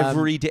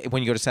 Every day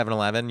when you go to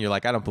 7-Eleven, you're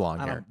like, I don't belong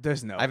here.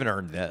 I haven't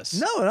earned this.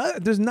 No,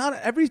 there's not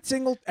every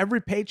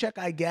paycheck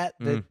I get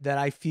that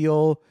I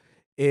feel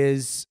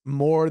is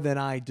more than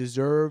I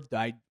deserved.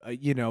 I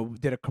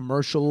did a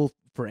commercial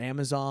for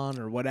Amazon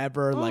or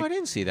whatever. Oh, I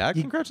didn't see that.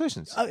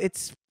 Congratulations.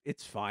 It's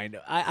It's fine.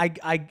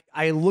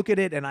 I look at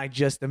it and I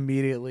just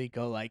immediately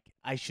go like,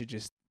 I should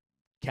just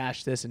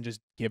cash this and just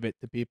give it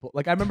to people.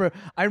 Like I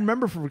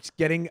remember for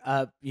getting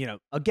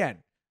again,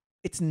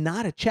 it's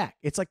not a check.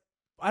 It's like,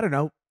 I don't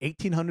know,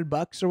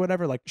 $1,800 or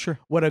whatever. Like Sure.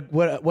 what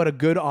a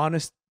good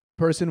honest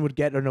person would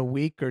get in a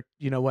week or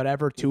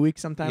whatever, 2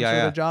 weeks sometimes for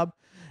their job.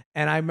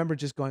 And I remember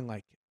just going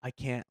like, I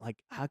can't, like,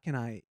 how can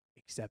I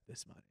accept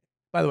this money?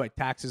 By the way,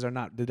 taxes are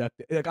not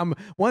deducted. Like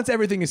once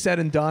everything is said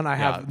and done, I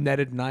have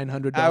netted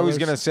 $900. I was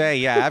gonna say,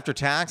 yeah, after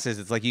taxes,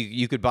 it's like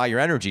you could buy your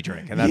energy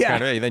drink, and that's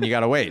kind of it. Then you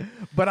gotta wait.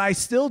 But I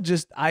still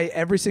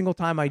every single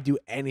time I do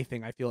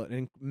anything, I feel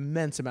an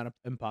immense amount of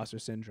imposter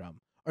syndrome.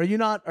 Are you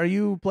not? Are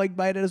you plagued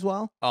by it as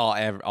well?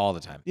 All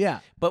the time. Yeah.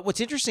 But what's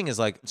interesting is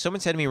like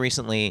someone said to me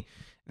recently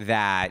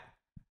that,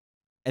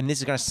 and this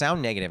is gonna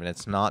sound negative, and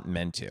it's not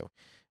meant to,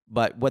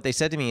 but what they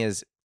said to me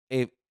is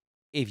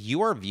if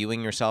you are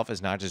viewing yourself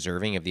as not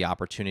deserving of the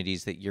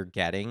opportunities that you're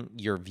getting,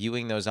 you're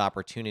viewing those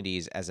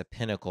opportunities as a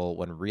pinnacle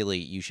when really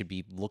you should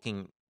be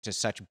looking to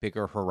such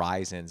bigger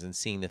horizons and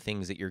seeing the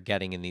things that you're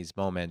getting in these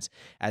moments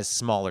as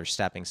smaller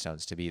stepping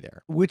stones to be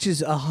there. Which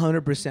is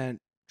 100%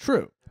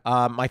 true.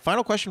 My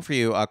final question for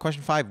you,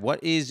 question 5,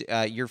 what is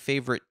your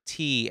favorite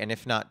tea? And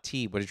if not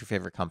tea, what is your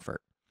favorite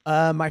comfort?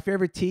 My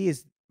favorite tea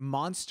is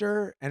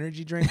Monster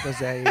energy drink.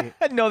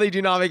 No, they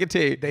do not make a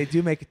tea. They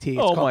do make a tea.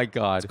 My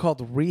God. It's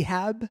called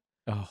Rehab.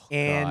 Oh,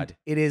 and God.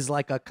 It is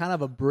like a kind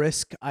of a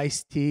brisk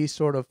iced tea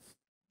sort of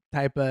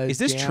type of. Is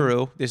this jam.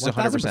 True? This is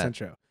 100%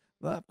 true.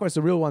 Well, of course,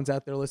 the real ones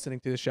out there listening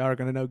to the show are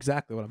going to know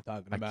exactly what I'm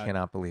talking about. I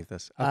cannot believe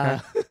this. Okay.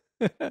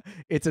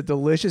 It's a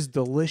delicious,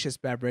 delicious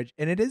beverage,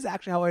 and it is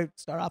actually how I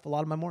start off a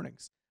lot of my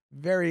mornings.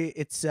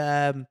 It's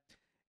kind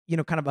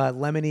of a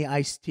lemony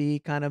iced tea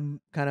kind of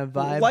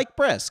vibe, like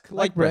brisk.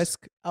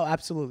 Oh,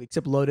 absolutely.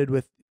 Except loaded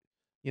with,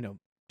 way too much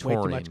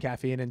Taurine.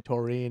 caffeine and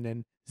taurine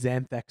and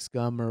xanthex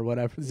gum or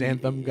whatever,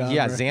 xanthan gum.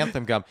 Yeah,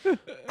 xanthan gum.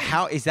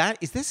 How is that?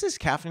 Is this as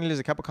caffeinated as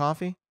a cup of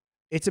coffee?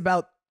 It's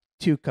about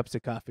 2 cups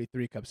of coffee,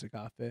 3 cups of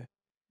coffee,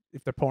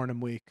 if they're pouring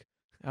them weak.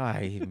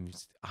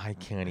 I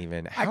can't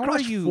even. I How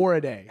crush are you 4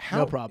 a day. How,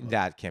 No problem.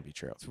 That can't be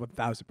true. It's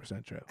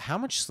 1,000% true. How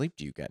much sleep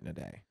do you get in a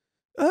day?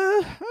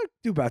 I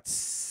do about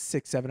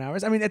 6-7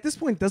 hours. I mean, at this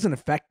point, it doesn't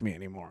affect me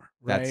anymore.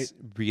 Right? That's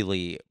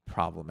really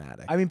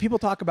problematic. I mean, people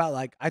talk about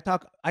like I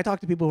talk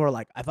to people who are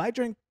like, if I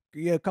drink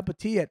a cup of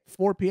tea at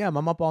 4 p.m.,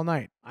 I'm up all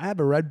night. I have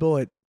a Red Bull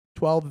at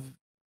 12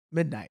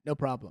 midnight, no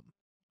problem.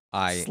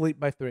 Sleep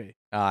by 3.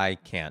 I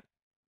can't.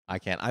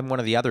 I'm one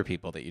of the other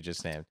people that you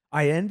just named.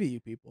 I envy you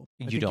people.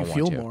 You don't want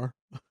feel to. more.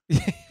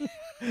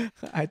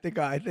 I think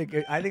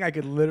I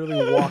could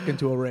literally walk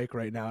into a rake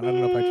right now, and I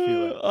don't know if I'd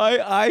feel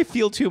it. I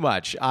feel too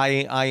much.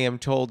 I am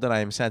told that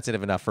I am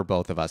sensitive enough for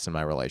both of us in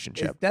my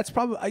relationship. That's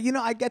probably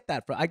I get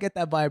that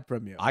vibe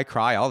from you. I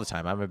cry all the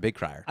time. I'm a big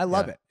crier. I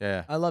love it.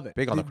 Yeah, I love it.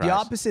 Big on the cries. The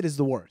opposite is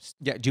the worst.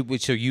 Yeah,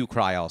 so you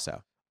cry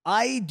also?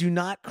 I do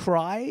not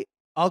cry.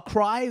 I'll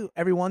cry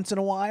every once in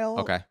a while.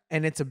 Okay.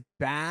 And it's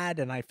bad,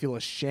 and I feel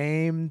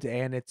ashamed,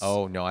 and it's.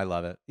 Oh no, I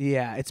love it.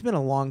 Yeah, it's been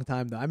a long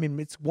time though. I mean,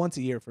 it's once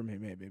a year for me,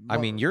 maybe. I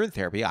mean, you're in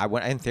therapy. I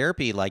went in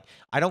therapy. Like,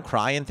 I don't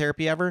cry in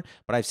therapy ever,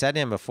 but I've said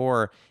to him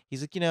before.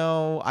 He's like,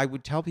 I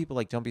would tell people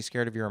like, don't be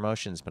scared of your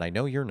emotions, but I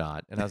know you're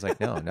not. And I was like,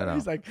 no.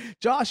 He's like,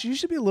 Josh, you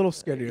should be a little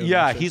scared of your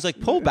Yeah, emotions. he's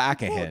like, pull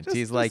back a hint. Just-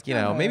 He's like, just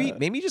kinda-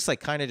 maybe just like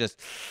kind of just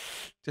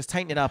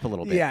tighten it up a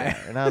little bit. Yeah.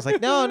 there. And I was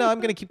like, no,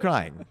 I'm gonna keep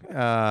crying.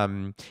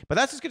 But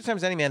that's as good a time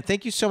as any, man.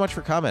 Thank you so much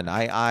for coming.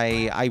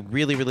 I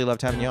really, really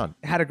loved having you on.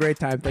 Had a great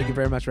time. Thank you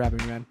very much for having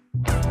me, man.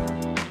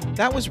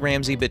 That was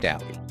Ramsey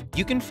Badawi.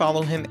 You can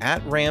follow him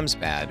at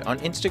Ramsbad on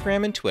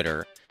Instagram and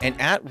Twitter, and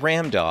at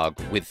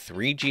Ramdog with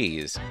 3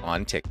 G's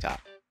on TikTok.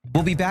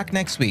 We'll be back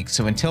next week,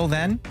 so until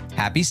then,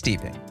 happy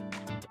steeping.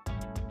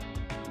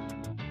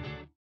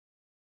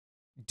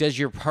 Does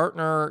your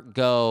partner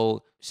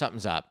go,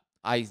 something's up?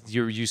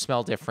 You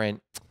smell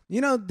different.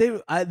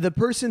 The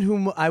person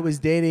whom I was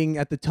dating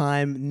at the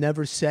time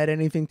never said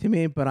anything to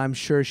me, but I'm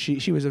sure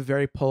she was a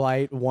very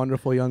polite,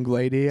 wonderful young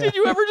lady. Did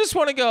you ever just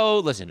want to go,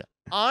 listen,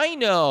 I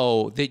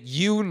know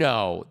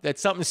that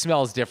something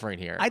smells different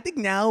here. I think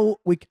now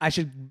I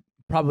should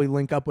probably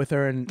link up with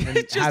her and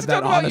Just have to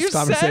that talk about honest your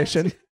conversation. scent?